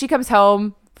then she comes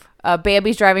home.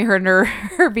 Bambi's driving her in her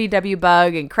VW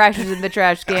Bug and crashes in the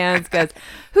trash cans because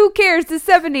who cares? The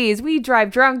 70s. We drive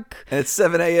drunk. And it's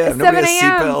 7 a.m. It's Nobody 7 has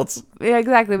a.m. seatbelts. Yeah,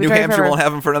 exactly. We New drive Hampshire forever. won't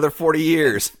have them for another 40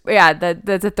 years. Yeah,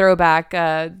 that's a throwback.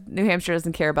 New Hampshire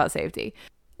doesn't care about safety.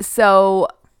 So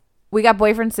we got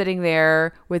boyfriend sitting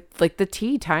there with like the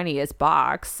tiniest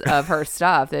box of her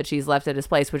stuff that she's left at his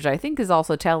place, which I think is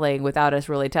also telling without us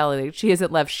really telling. She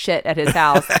hasn't left shit at his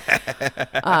house.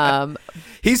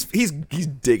 He's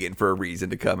digging for a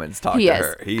reason to come and talk He to is.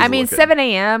 her. He's I mean, looking. 7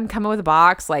 a.m. coming with a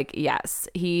box. Like, yes,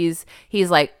 he's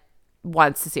like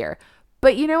wants to see her.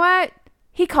 But you know what?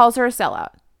 He calls her a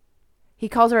sellout. He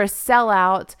calls her a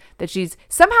sellout that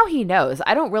somehow he knows.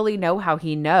 I don't really know how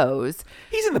he knows.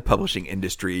 He's in the publishing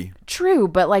industry. True,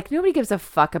 but like nobody gives a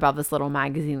fuck about this little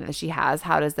magazine that she has.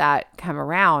 How does that come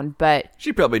around? But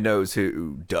She probably knows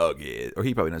who Doug is, or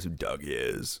he probably knows who Doug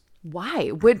is.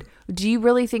 why do you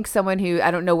really think someone who I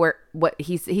don't know what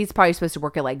he's probably supposed to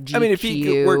work at like GQ? I mean, if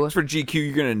he works for GQ,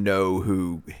 you're going to know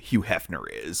who Hugh Hefner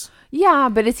is. Yeah,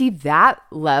 but is he that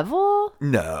level?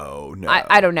 No.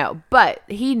 I don't know, but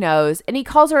he knows, and he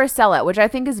calls her a sellout, which I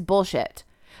think is bullshit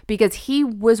because he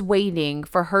was waiting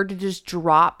for her to just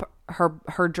drop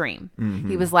her dream. Mm-hmm.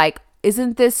 He was like,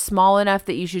 isn't this small enough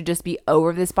that you should just be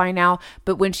over this by now?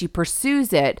 But when she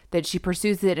pursues it, that she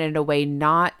pursues it in a way,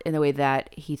 not in the way that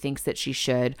he thinks that she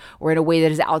should, or in a way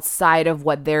that is outside of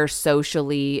what they're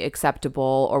socially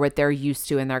acceptable or what they're used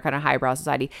to in their kind of highbrow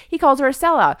society. He calls her a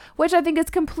sellout, which I think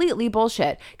is completely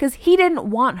bullshit because he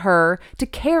didn't want her to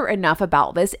care enough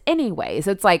about this anyway. So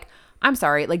it's like, I'm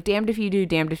sorry, like damned if you do,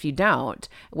 damned if you don't,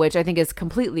 which I think is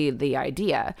completely the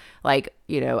idea. Like,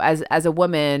 as a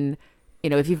woman,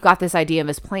 if you've got this idea of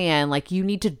this plan, like you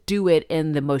need to do it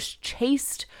in the most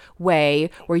chaste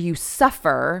way where you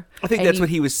suffer. I think that's what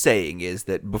he was saying, is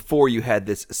that before you had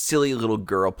this silly little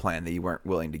girl plan that you weren't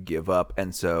willing to give up.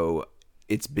 And so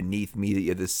it's beneath me that you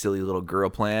have this silly little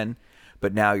girl plan,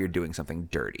 but now you're doing something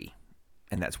dirty,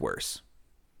 and that's worse.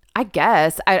 I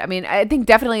guess. I mean, I think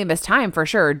definitely in this time, for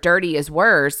sure, dirty is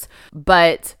worse,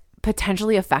 but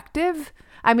potentially effective.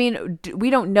 I mean, we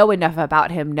don't know enough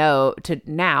about him to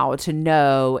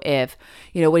know if,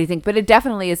 what do you think? But it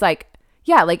definitely is like,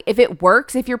 yeah, like if it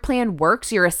works, if your plan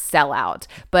works, you're a sellout.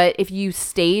 But if you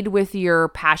stayed with your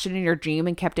passion and your dream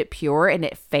and kept it pure and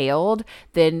it failed,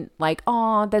 then like,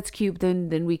 oh, that's cute.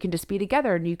 Then we can just be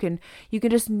together and you can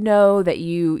just know that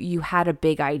you had a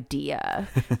big idea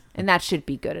and that should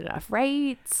be good enough,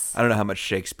 right? I don't know how much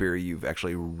Shakespeare you've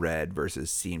actually read versus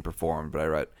seen performed, but I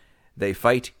wrote, they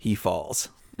fight, he falls.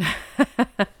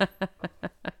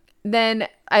 Then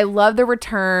I love the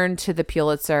return to the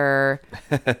Pulitzer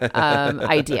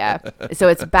idea. So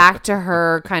it's back to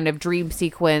her kind of dream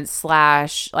sequence /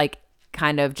 like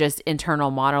kind of just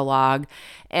internal monologue,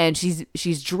 and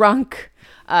she's drunk.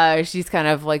 She's kind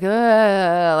of like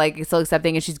still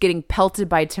accepting, and she's getting pelted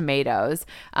by tomatoes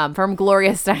from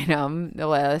Gloria Steinem, no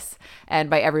less, and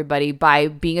by everybody by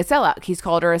being a sellout. He's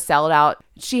called her a sellout.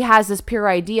 She has this pure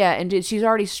idea, and she's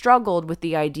already struggled with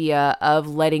the idea of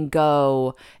letting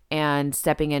go and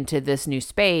stepping into this new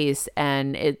space,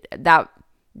 and that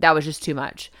was just too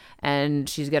much, and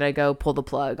she's gonna go pull the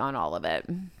plug on all of it.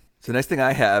 So the next thing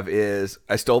I have is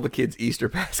I stole the kids' Easter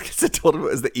baskets and told them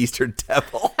it was the Easter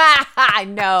devil. I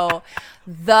know.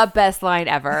 The best line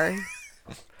ever.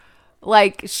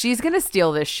 Like, she's going to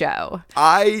steal this show.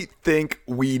 I think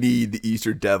we need the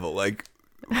Easter devil. Like,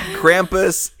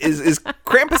 Krampus is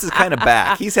kind of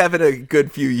back. He's having a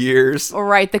good few years.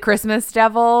 Right, the Christmas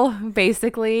devil,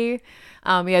 basically.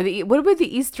 What would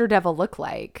the Easter devil look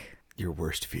like? Your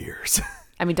worst fears.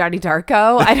 I mean, Donnie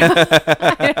Darko?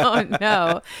 I don't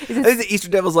know. I think the Easter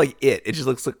Devil's like it. It just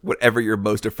looks like whatever you're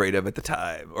most afraid of at the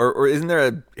time. Or isn't there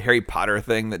a Harry Potter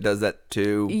thing that does that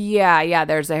too? Yeah.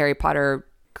 There's a Harry Potter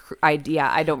idea.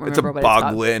 I don't remember what it's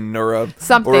called. Boglin or a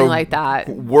something or a like that.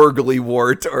 Wurgly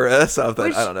wart or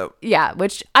something. I don't know. Yeah,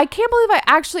 which I can't believe I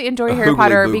actually enjoy Harry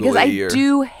Potter because I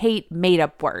do hate made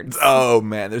up words. Oh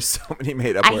man, there's so many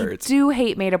made up words. I do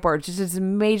hate made up words. This is a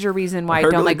major reason why I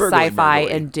don't like burgly, sci-fi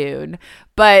burgly. and Dune.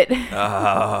 But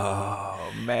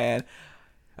oh man,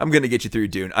 I'm gonna get you through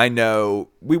Dune. I know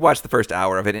we watched the first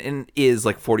hour of it, and it is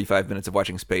like 45 minutes of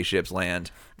watching spaceships land.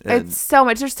 And it's so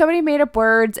much. There's so many made up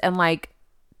words, and like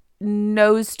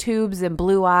nose tubes and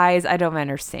blue eyes. I don't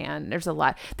understand. There's a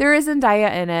lot. There is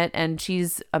Zendaya in it, and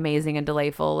she's amazing and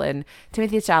delightful, and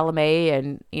Timothy Chalamet,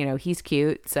 and he's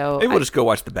cute. So Maybe we'll just go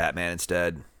watch the Batman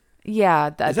instead. yeah,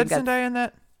 Is that Zendaya in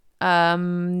that?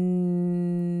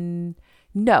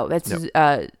 No, that's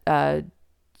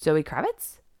Zoe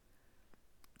Kravitz.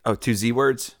 Oh, 2 Z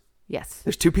words? Yes.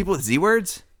 There's 2 people with Z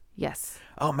words? Yes.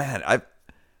 Oh, man.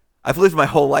 I've lived my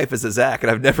whole life as a Zach,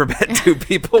 and I've never met 2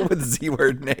 people with Z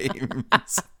word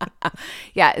names.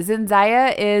 Yeah,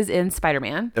 Zendaya is in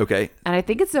Spider-Man. Okay. And I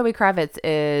think it's Zoe Kravitz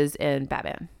is in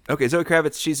Batman. Okay, Zoe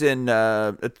Kravitz, she's in,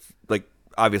 it's like,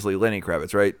 obviously Lenny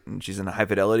Kravitz, right? And she's in High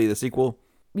Fidelity, the sequel?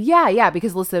 Yeah,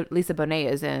 because Lisa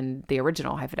Bonet is in the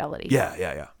original High Fidelity.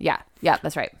 Yeah. Yeah,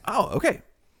 that's right. Oh, okay.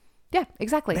 Yeah,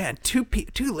 exactly. Man, 2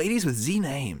 ladies with Z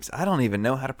names. I don't even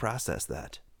know how to process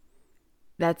that.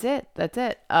 That's it.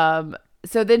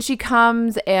 So then she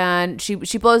comes and she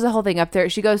blows the whole thing up there.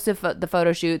 She goes to the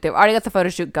photo shoot. They've already got the photo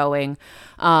shoot going.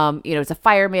 It's a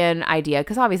fireman idea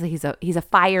because obviously he's a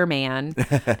fireman,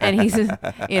 and he's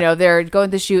they're going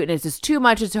to the shoot and it's just too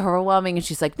much. It's overwhelming, and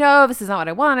she's like, no, this is not what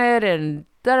I wanted, and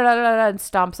and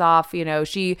stomps off.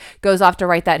 She goes off to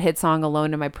write that hit song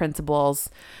 "Alone in My Principles,"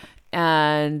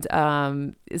 and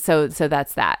so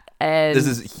that's that. And This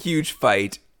is a huge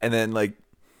fight, and then like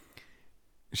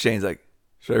Shane's like,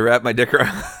 should I wrap my dick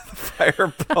around the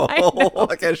fire pole?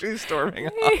 Like as she's storming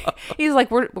off. He's like,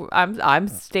 I'm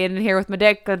standing here with my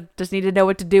dick. I just need to know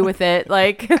what to do with it.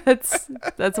 Like that's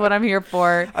what I'm here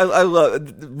for. I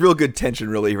love real good tension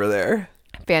reliever there.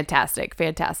 Fantastic.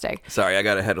 Sorry, I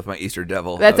got ahead with my Easter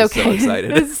Devil. That's I was okay. So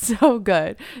excited. It's so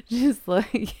good. Just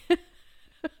like,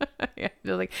 yeah,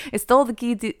 just like I stole the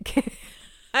key to.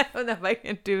 I don't know if I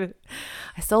can do it.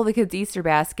 I stole the kids' Easter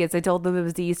baskets. I told them it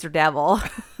was the Easter Devil.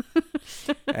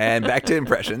 And back to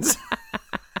impressions.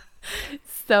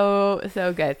 So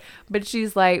good. But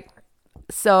she's like,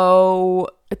 so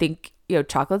I think,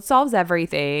 chocolate solves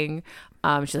everything.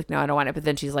 She's like, no, I don't want it. But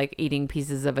then she's like eating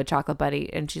pieces of a chocolate bunny.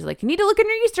 And she's like, you need to look in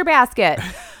your Easter basket.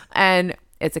 And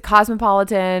it's a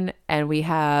Cosmopolitan. And we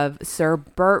have Sir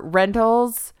Burt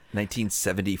Reynolds.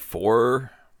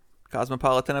 1974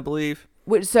 Cosmopolitan, I believe.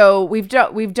 So we've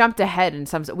jumped ahead in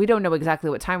some. We don't know exactly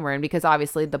what time we're in because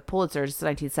obviously the Pulitzer is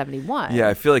 1971. Yeah,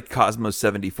 I feel like Cosmo's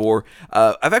 74.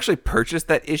 I've actually purchased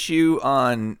that issue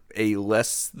on a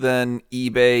less than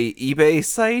eBay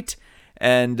site,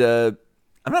 and I'm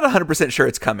not 100% sure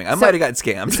it's coming. I might have gotten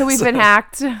scammed. So we've been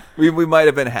hacked. We might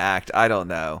have been hacked. I don't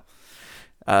know.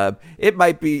 It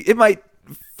might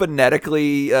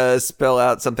phonetically spell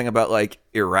out something about like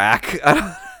Iraq. I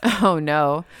don't. Oh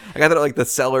no! I got that at like the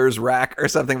seller's rack or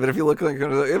something. But if you look, like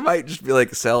it might just be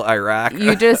like sell Iraq.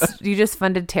 You just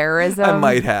funded terrorism. I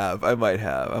might have. I might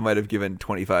have given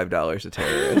 $25 to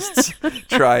terrorists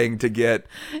trying to get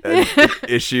an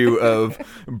issue of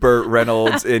Burt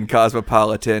Reynolds in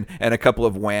Cosmopolitan and a couple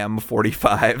of Wham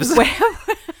 45s.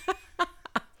 Wham.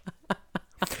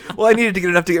 Well, I needed to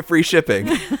get enough to get free shipping.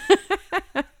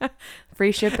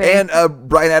 Free shipping. And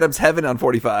Bryan Adams' Heaven on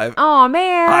 45. Oh,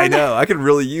 man. I know. I could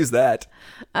really use that.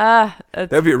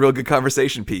 That'd be a real good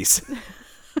conversation piece.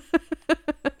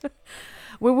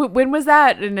 When was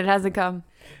that? And it hasn't come.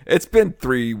 It's been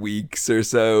 3 weeks or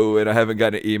so, and I haven't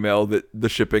gotten an email that the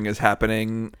shipping is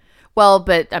happening. Well,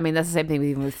 but I mean, that's the same thing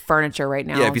even with furniture right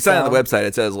now. Yeah, if you sign on the website,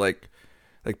 it says like,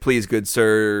 please, good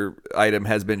sir, item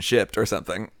has been shipped or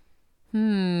something.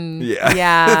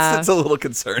 Yeah. It's a little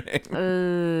concerning.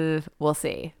 We'll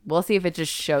see. We'll see if it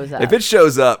just shows up. If it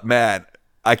shows up, man,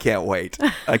 I can't wait.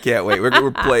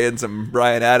 We're playing some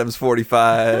Bryan Adams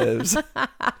 45s.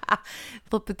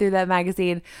 Flipping through that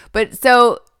magazine. But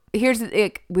so here's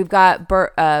it. We've got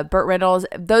Burt Reynolds.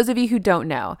 Those of you who don't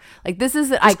know, like this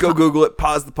is just go Google it.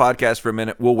 Pause the podcast for a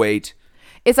minute. We'll wait.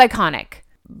 It's iconic.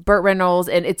 Burt Reynolds,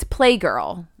 and it's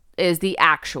Playgirl is the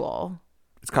actual.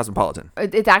 It's Cosmopolitan.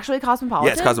 It's actually Cosmopolitan?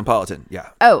 Yeah, it's Cosmopolitan. Yeah.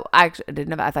 Oh, I didn't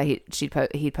know that. I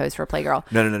thought he'd pose for Playgirl.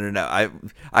 No.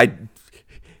 I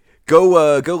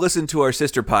go listen to our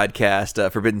sister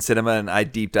podcast, Forbidden Cinema, and I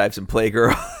deep dive some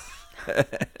Playgirl.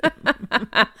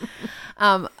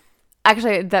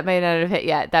 Actually, that may not have hit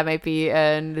yet. That might be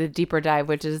the deeper dive,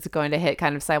 which is going to hit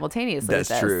kind of simultaneously.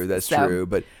 That's true. That's true.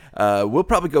 But we'll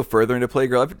probably go further into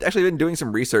Playgirl. I've actually been doing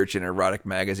some research in erotic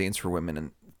magazines for women,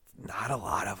 and not a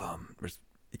lot of them.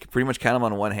 You can pretty much count them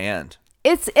on one hand.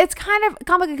 It's kind of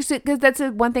complicated because that's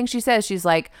one thing she says. She's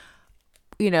like,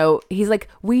 he's like,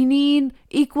 we need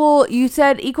equal. You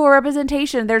said equal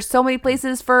representation. There's so many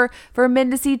places for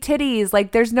men to see titties.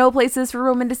 Like there's no places for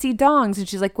women to see dongs. And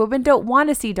she's like, women don't want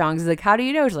to see dongs. He's like, how do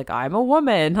you know? She's like, I'm a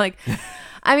woman. Like,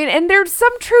 I mean, and there's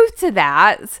some truth to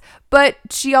that, but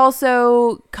she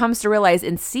also comes to realize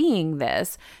in seeing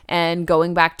this and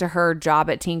going back to her job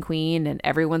at Teen Queen, and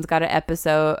everyone's got an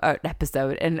episode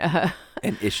and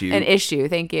An issue. an issue.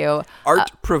 Thank you.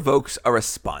 Art provokes a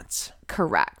response.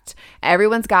 Correct.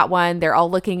 Everyone's got one. They're all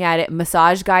looking at it.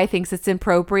 Massage guy thinks it's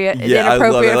inappropriate. Yeah, I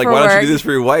love it. Like, for why don't work. you do this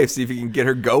for your wife? See if you can get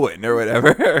her going or whatever.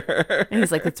 And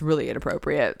he's like, it's really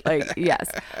inappropriate. Like,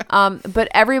 yes. But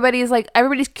everybody's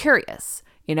curious.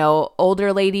 You know,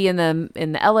 older lady in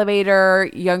the elevator,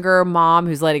 younger mom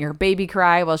who's letting her baby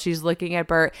cry while she's looking at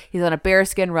Bert. He's on a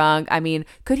bearskin rug. I mean,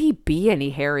 could he be any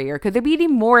hairier? Could there be any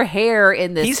more hair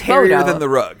in this He's photo? hairier than the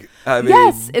rug. I mean,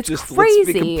 Yes, it's Let's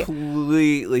crazy. be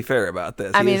completely fair about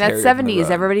this. I He mean, is that's hairier than the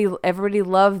 70s. rug. Everybody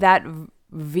loved that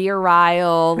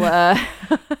virile.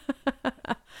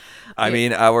 I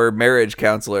mean, our marriage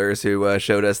counselors who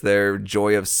showed us their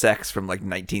joy of sex from like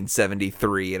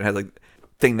 1973, and had like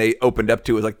thing they opened up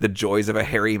to was like the joys of a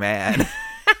hairy man.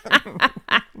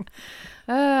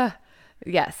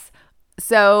 Yes.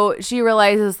 So she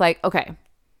realizes, like, okay,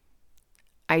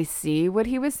 I see what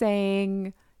he was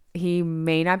saying. He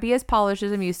may not be as polished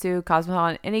as I'm used to.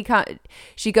 Cosmopolitan. And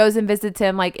she goes and visits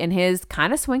him like in his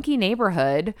kind of swanky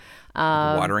neighborhood.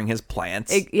 Watering his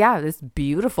plants. This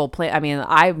beautiful plant. I mean,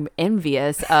 I'm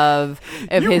envious of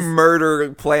his.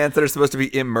 Murder plants that are supposed to be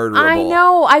immurderable. I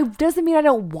know. Doesn't mean I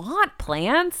don't want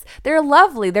plants. They're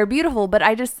lovely. They're beautiful. But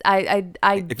I just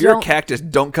If you're a cactus,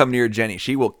 don't come near Jenny.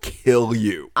 She will kill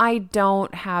you. I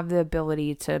don't have the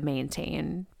ability to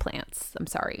maintain plants. I'm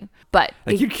sorry, but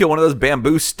Like you'd kill one of those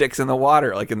bamboo sticks in the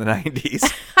water, like in the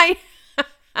 90s.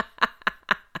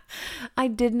 I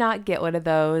did not get one of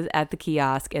those at the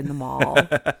kiosk in the mall.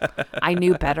 I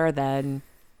knew better then.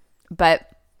 But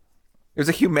It was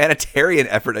a humanitarian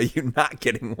effort of you not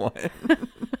getting one.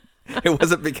 It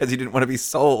wasn't because you didn't want to be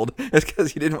sold. It's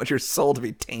because you didn't want your soul to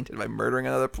be tainted by murdering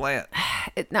another plant.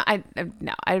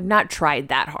 I've not tried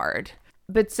that hard.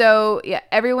 But so, yeah,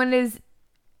 everyone's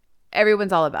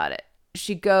all about it.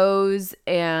 She goes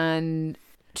and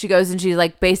she's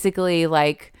like basically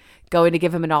like going to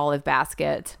give him an olive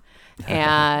basket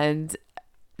and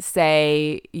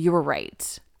say, you were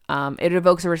right. It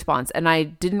evokes a response. And I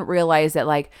didn't realize that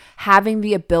like having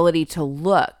the ability to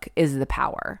look is the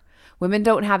power. Women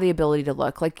don't have the ability to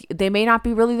look. Like they may not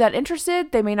be really that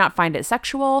interested. They may not find it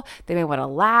sexual. They may want to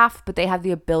laugh, but they have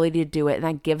the ability to do it. And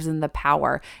that gives them the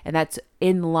power. And that's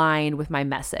in line with my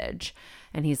message.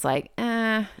 And he's like,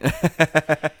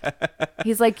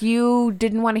 He's like, you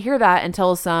didn't want to hear that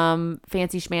until some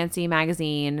fancy schmancy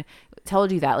magazine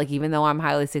told you that. Like, even though I'm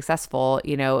highly successful,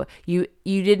 you know, you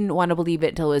didn't want to believe it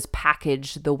until it was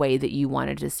packaged the way that you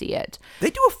wanted to see it. They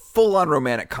do a full-on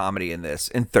romantic comedy in this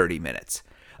in 30 minutes.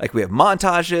 Like, we have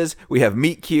montages, we have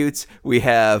meet cutes, we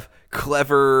have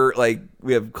clever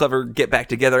get back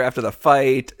together after the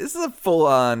fight. This is a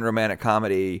full-on romantic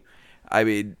comedy. I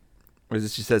mean,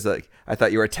 she says, like, I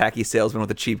thought you were a tacky salesman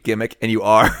with a cheap gimmick, and you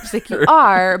are. She's like, you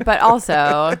are, but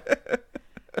also,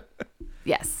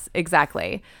 yes,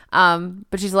 exactly.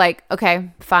 But she's like,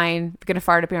 okay, fine, I'm gonna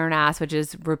fart up your own ass, which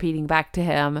is repeating back to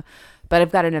him, but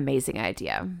I've got an amazing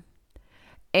idea.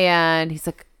 And he's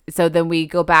like, so then we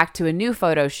go back to a new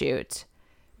photo shoot,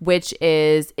 which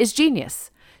is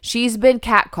genius. She's been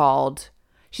catcalled.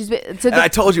 And I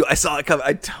told you, I saw it coming.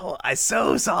 I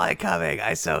so saw it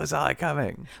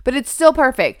coming. But it's still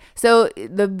perfect. So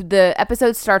the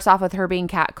episode starts off with her being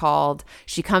catcalled.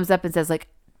 She comes up and says like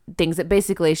things that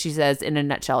basically she says in a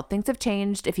nutshell, things have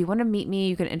changed. If you want to meet me,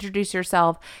 you can introduce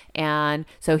yourself. And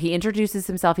so he introduces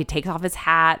himself. He takes off his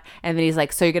hat and then he's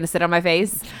like, so you're going to sit on my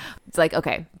face? It's like,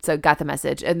 okay, so got the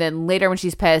message. And then later when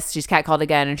she's pissed, she's catcalled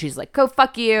again and she's like, go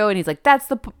fuck you. And he's like, that's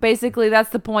the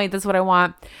point. That's what I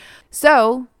want.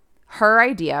 So her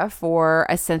idea for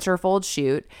a centerfold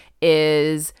shoot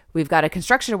is we've got a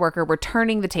construction worker. We're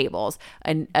turning the tables.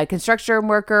 A construction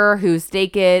worker who's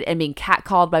naked and being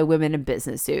catcalled by women in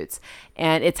business suits.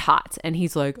 And it's hot. And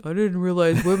he's like, I didn't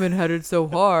realize women had it so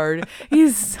hard.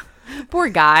 He's poor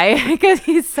guy because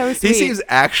he's so sweet. He seems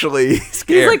actually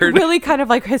scared. He's like really kind of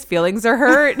like his feelings are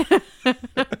hurt.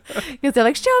 Because they're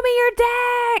like, show me your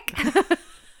dick.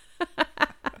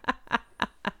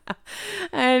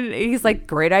 And he's like,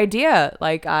 great idea.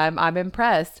 Like, I'm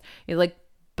impressed. He's like,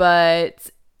 but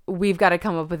we've got to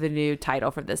come up with a new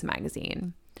title for this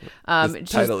magazine. The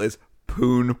title is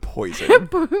Poon Poison.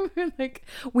 Like,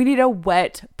 we need a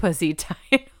wet pussy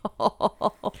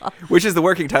title. Which is the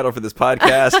working title for this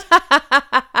podcast.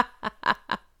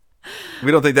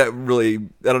 We don't think that really.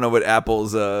 I don't know what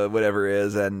Apple's whatever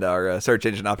is and our search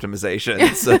engine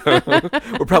optimization. So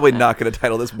we're probably not going to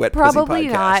title this "Wet Pussy Podcast." Probably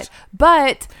not.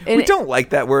 But We don't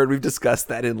like that word. We've discussed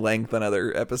that in length on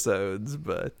other episodes,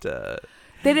 but that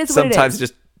is sometimes what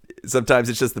it is. sometimes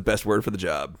it's just the best word for the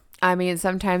job. I mean,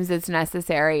 sometimes it's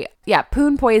necessary. Yeah,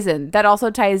 poon poison. That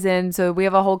also ties in. So we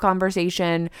have a whole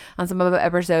conversation on some of the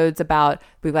episodes about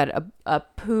we've got a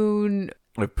poon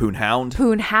Poon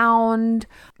hound.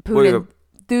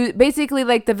 Basically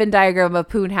like the Venn diagram of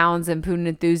poon hounds and poon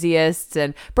enthusiasts,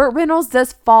 and Burt Reynolds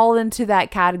does fall into that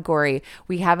category.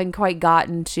 We haven't quite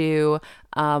gotten to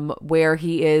where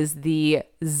he is the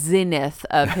zenith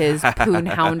of his poon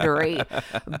houndery,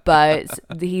 but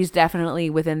he's definitely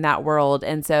within that world.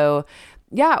 And so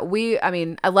yeah,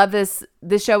 I love this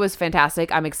show is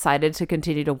fantastic. I'm excited to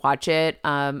continue to watch it.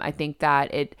 I think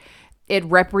that it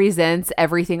represents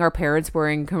everything our parents were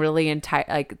really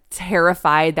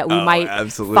terrified that we might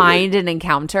find and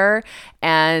encounter.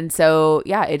 And so,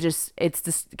 yeah, it's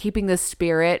just keeping the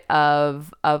spirit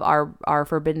of our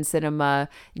Forbidden Cinema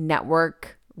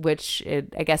network, which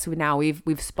I guess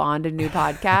we've spawned a new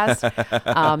podcast.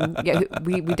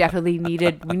 We definitely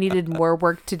needed more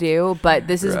work to do, but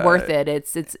this is worth it.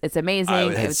 It's amazing.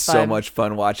 I had so much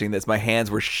fun watching this. My hands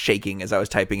were shaking as I was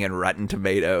typing in Rotten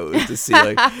Tomatoes to see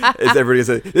as everybody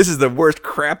said, this is the worst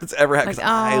crap that's ever happened.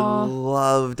 I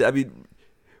loved. I mean,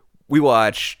 we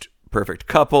watched Perfect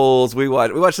Couples. We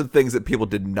watched some things that people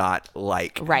did not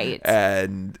like. Right.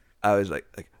 And I was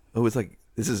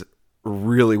this is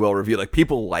really well reviewed. Like,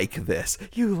 people like this.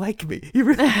 You like me. You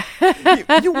really,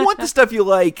 you want the stuff you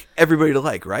like everybody to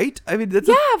like, right? I mean,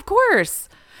 of course.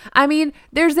 I mean,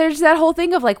 there's that whole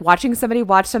thing of like watching somebody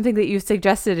watch something that you've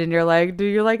suggested, and you're like, do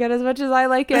you like it as much as I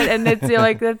like it? And it's you're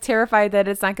like terrified that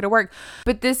it's not going to work.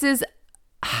 But this is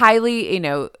highly,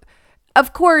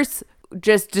 of course.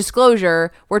 Just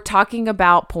disclosure, we're talking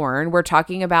about porn, we're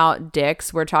talking about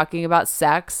dicks, we're talking about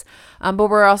sex, but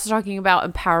we're also talking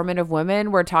about empowerment of women.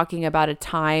 We're talking about a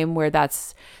time where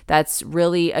that's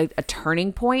really a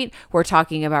turning point. We're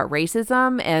talking about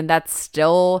racism, and that's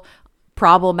still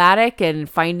problematic and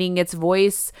finding its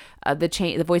voice,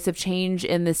 the voice of change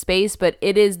in this space. But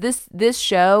it is this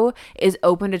show is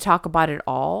open to talk about it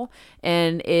all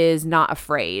and is not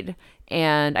afraid.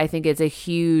 And I think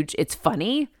it's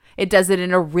funny. It does it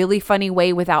in a really funny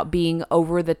way without being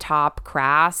over the top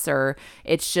crass, or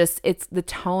the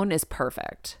tone is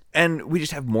perfect. And we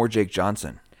just have more Jake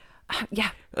Johnson. Yeah.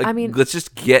 I mean, let's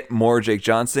just get more Jake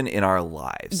Johnson in our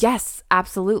lives. Yes,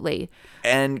 absolutely.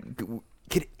 And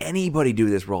can anybody do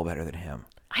this role better than him?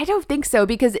 I don't think so,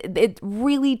 because it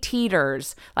really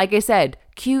teeters. Like I said,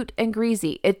 cute and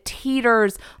greasy. It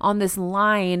teeters on this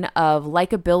line of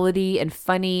likability and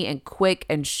funny and quick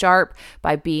and sharp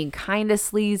by being kind of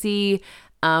sleazy,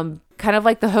 kind of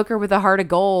like the hooker with a heart of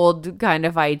gold kind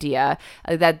of idea.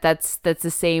 That's the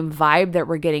same vibe that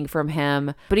we're getting from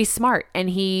him. But he's smart, and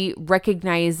he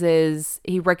recognizes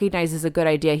a good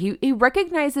idea. He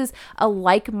recognizes a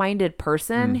like-minded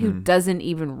person who doesn't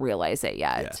even realize it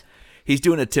yet. Yeah. He's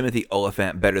doing a Timothy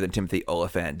Olyphant better than Timothy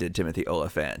Olyphant did Timothy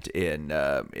Olyphant in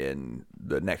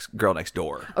the next Girl Next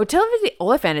Door. Oh, Timothy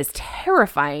Olyphant is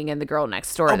terrifying in The Girl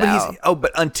Next Door.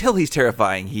 But until he's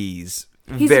terrifying, he's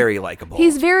very likable.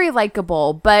 He's very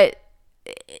likable, but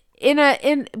in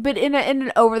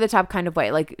an over the top kind of way.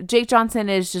 Like, Jake Johnson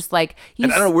is just like,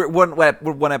 and I don't know,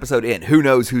 we're one episode in. Who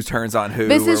knows who's turns on who?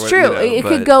 This is true. It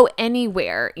could go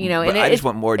anywhere, and I just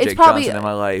want more Jake Johnson in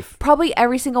my life. Probably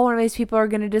every single one of these people are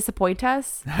going to disappoint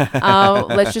us.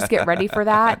 Let's just get ready for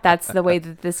that. That's the way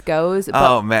that this goes.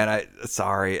 Oh man,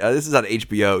 sorry. This is on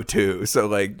HBO too, so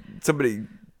like somebody.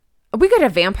 We could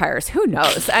have vampires. Who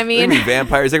knows? I mean, there could be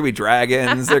vampires. There could be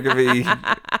dragons. There could be.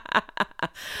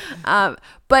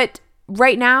 But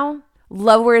right now,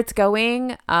 love where it's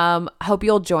going. Hope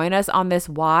you'll join us on this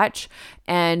watch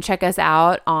and check us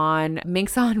out on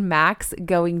Minx on Max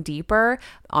Going Deeper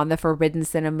on the Forbidden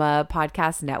Cinema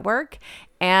Podcast Network.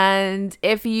 And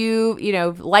if you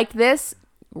like this,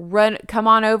 come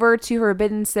on over to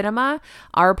Forbidden Cinema,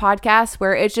 our podcast,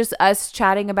 where it's just us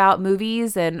chatting about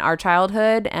movies and our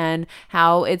childhood and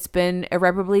how it's been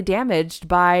irreparably damaged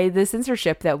by the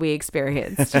censorship that we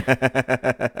experienced.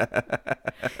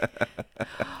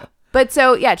 But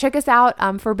so, yeah, check us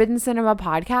out. Forbidden Cinema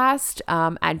Podcast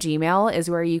at Gmail is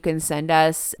where you can send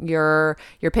us your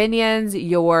opinions,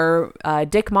 your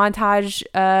dick montage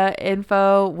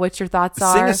info, what your thoughts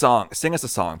are. Sing a song. Sing us a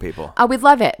song, people. Oh, we'd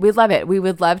love it. We'd love it. We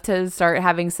would love to start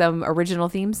having some original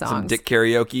theme songs. Some dick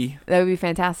karaoke. That would be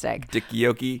fantastic.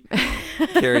 Dickioke.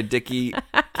 Karaoke.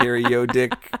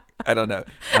 Karaoke. I don't know.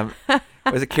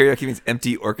 What is it? Karaoke means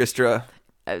empty orchestra.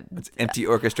 It's empty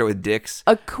orchestra with dicks.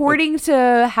 According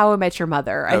to How I Met Your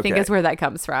Mother, I think Okay. is where that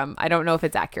comes from. I don't know if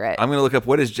it's accurate. I'm gonna look up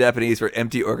what is Japanese for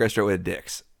empty orchestra with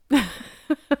dicks.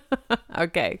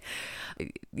 Okay.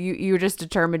 You're just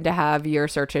determined to have your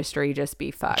search history just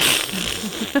be fucked.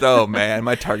 Oh man,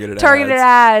 my targeted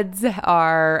Ads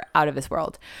are out of this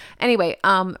world. Anyway,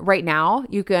 right now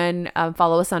you can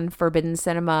follow us on Forbidden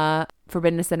Cinema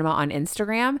on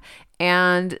Instagram,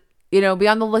 and be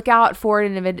on the lookout for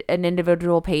an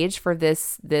individual page for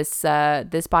this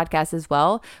podcast as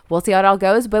well. We'll see how it all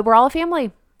goes, but we're all a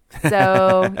family.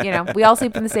 So, we all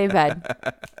sleep in the same bed.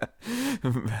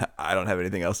 I don't have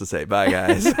anything else to say. Bye,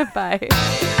 guys.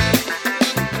 Bye.